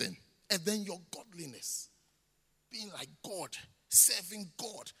everything. And then your godliness. Being like God, serving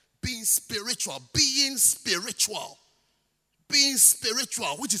God, being spiritual,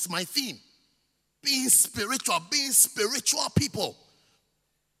 which is my theme. Being spiritual people.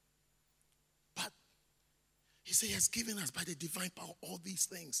 But he said he has given us by the divine power all these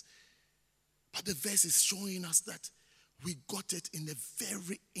things. But the verse is showing us that we got it in a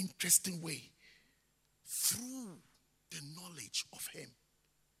very interesting way. Through the knowledge of him.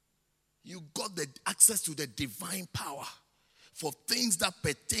 You got the access to the divine power for things that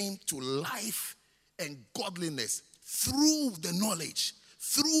pertain to life and godliness through the knowledge.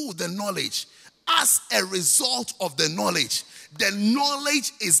 As a result of the knowledge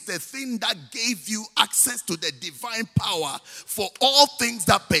is the thing that gave you access to the divine power for all things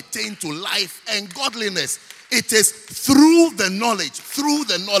that pertain to life and godliness. It is through the knowledge.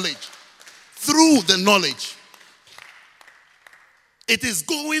 It is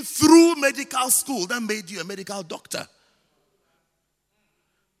going through medical school that made you a medical doctor.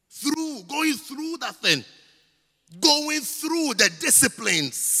 Going through that thing. Going through the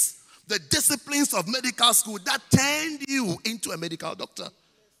disciplines of medical school that turned you into a medical doctor.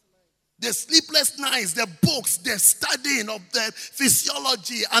 The sleepless nights, the books, the studying of the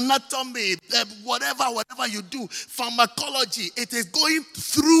physiology, anatomy, whatever you do, pharmacology, it is going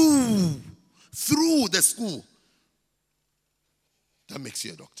through the school. That makes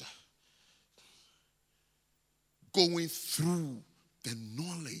you a doctor. Going through the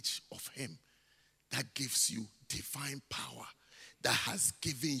knowledge of him that gives you divine power, that has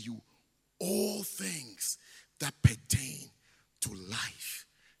given you all things that pertain to life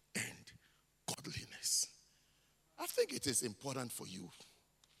and godliness. I think it is important for you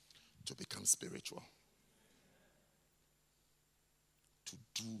to become spiritual.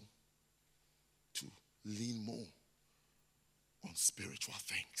 To lean more on spiritual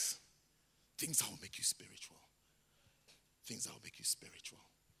things. Things that will make you spiritual. Because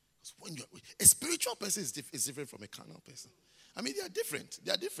when a spiritual person is different from a carnal person. I mean, they are different.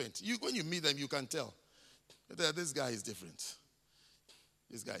 When you meet them, you can tell. This guy is different.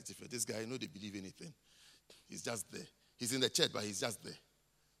 This guy, I know they believe anything. He's just there. He's in the church, but he's just there.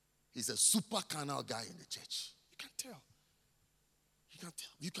 He's a super carnal guy in the church. You can tell.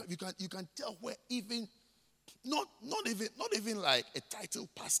 You can tell where even not even like a title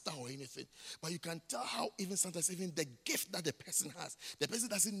pastor or anything, but you can tell how even sometimes even the gift that the person has, the person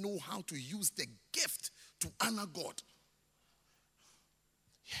doesn't know how to use the gift to honor God.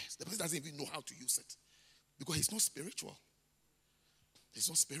 Yes, the person doesn't even know how to use it because he's not spiritual. He's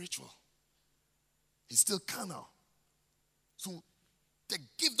still carnal. So the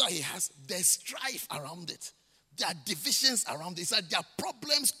gift that he has, there's strife around it. There are divisions around it. There are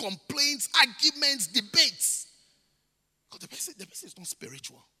problems, complaints, arguments, debates. Because the person is not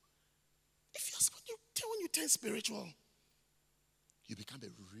spiritual. When you turn spiritual, you become a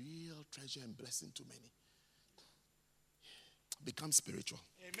real treasure and blessing to many. Become spiritual.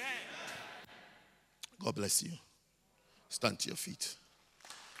 Amen. God bless you. Stand to your feet.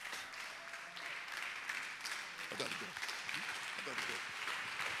 that go. Let that go.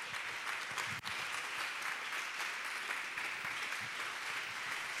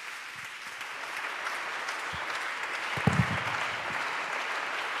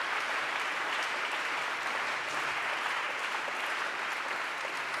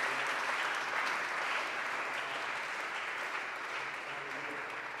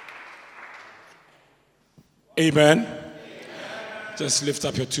 Amen. Just lift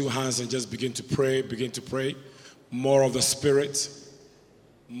up your two hands and just begin to pray. Begin to pray. More of the Spirit.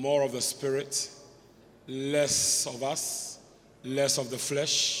 More of the Spirit. Less of us. Less of the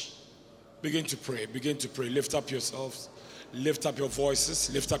flesh. Begin to pray. Begin to pray. Lift up yourselves. Lift up your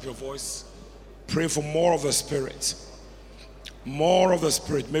voices. Lift up your voice. Pray for more of the Spirit. More of the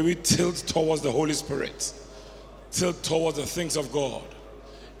Spirit. May we tilt towards the Holy Spirit. Tilt towards the things of God.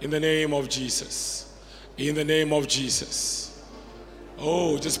 In the name of Jesus. In the name of Jesus.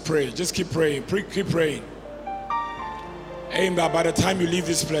 Oh, just pray. Just keep praying. Keep praying. Amen. By the time you leave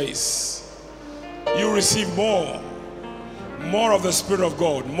this place, you receive more. More of the Spirit of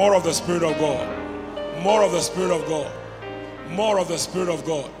God. More of the Spirit of God. More of the Spirit of God. More of the Spirit of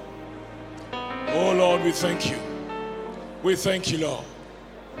God. Oh, Lord, we thank you. We thank you, Lord.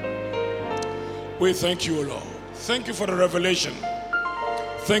 We thank you, Lord. Thank you for the revelation.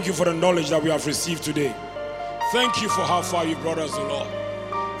 Thank you for the knowledge that we have received today. Thank you for how far you brought us, O Lord.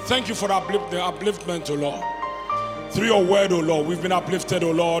 Thank you for the upliftment, O Lord. Through your word, O Lord, we've been uplifted,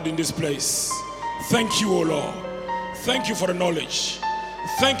 O Lord, in this place. Thank you, O Lord. Thank you for the knowledge.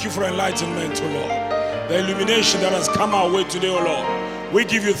 Thank you for enlightenment, O Lord. The illumination that has come our way today, O Lord. We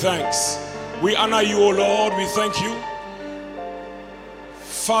give you thanks. We honor you, O Lord. We thank you.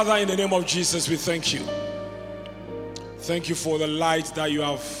 Father, in the name of Jesus, we thank you. Thank you for the light that you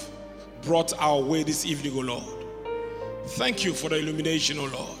have brought our way this evening, O Lord. Thank you for the illumination, O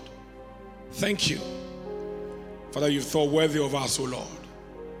Lord. Thank you. Father, you've thought worthy of us, O Lord.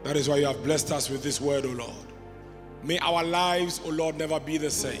 That is why you have blessed us with this word, O Lord. May our lives, O Lord, never be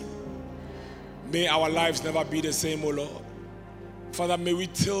the same. May our lives never be the same, O Lord. Father, may we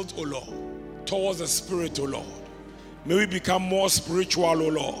tilt, O Lord, towards the Spirit, O Lord. May we become more spiritual, O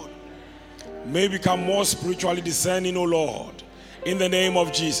Lord. May we become more spiritually discerning, O Lord. In the name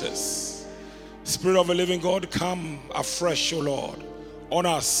of Jesus. Spirit of the living God, come afresh, O Lord, on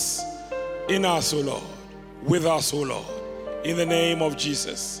us, in us, O Lord, with us, O Lord. In the name of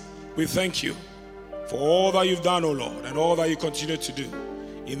Jesus, we thank you for all that you've done, O Lord, and all that you continue to do.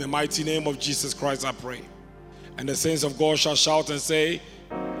 In the mighty name of Jesus Christ, I pray. And the saints of God shall shout and say,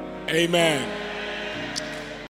 Amen.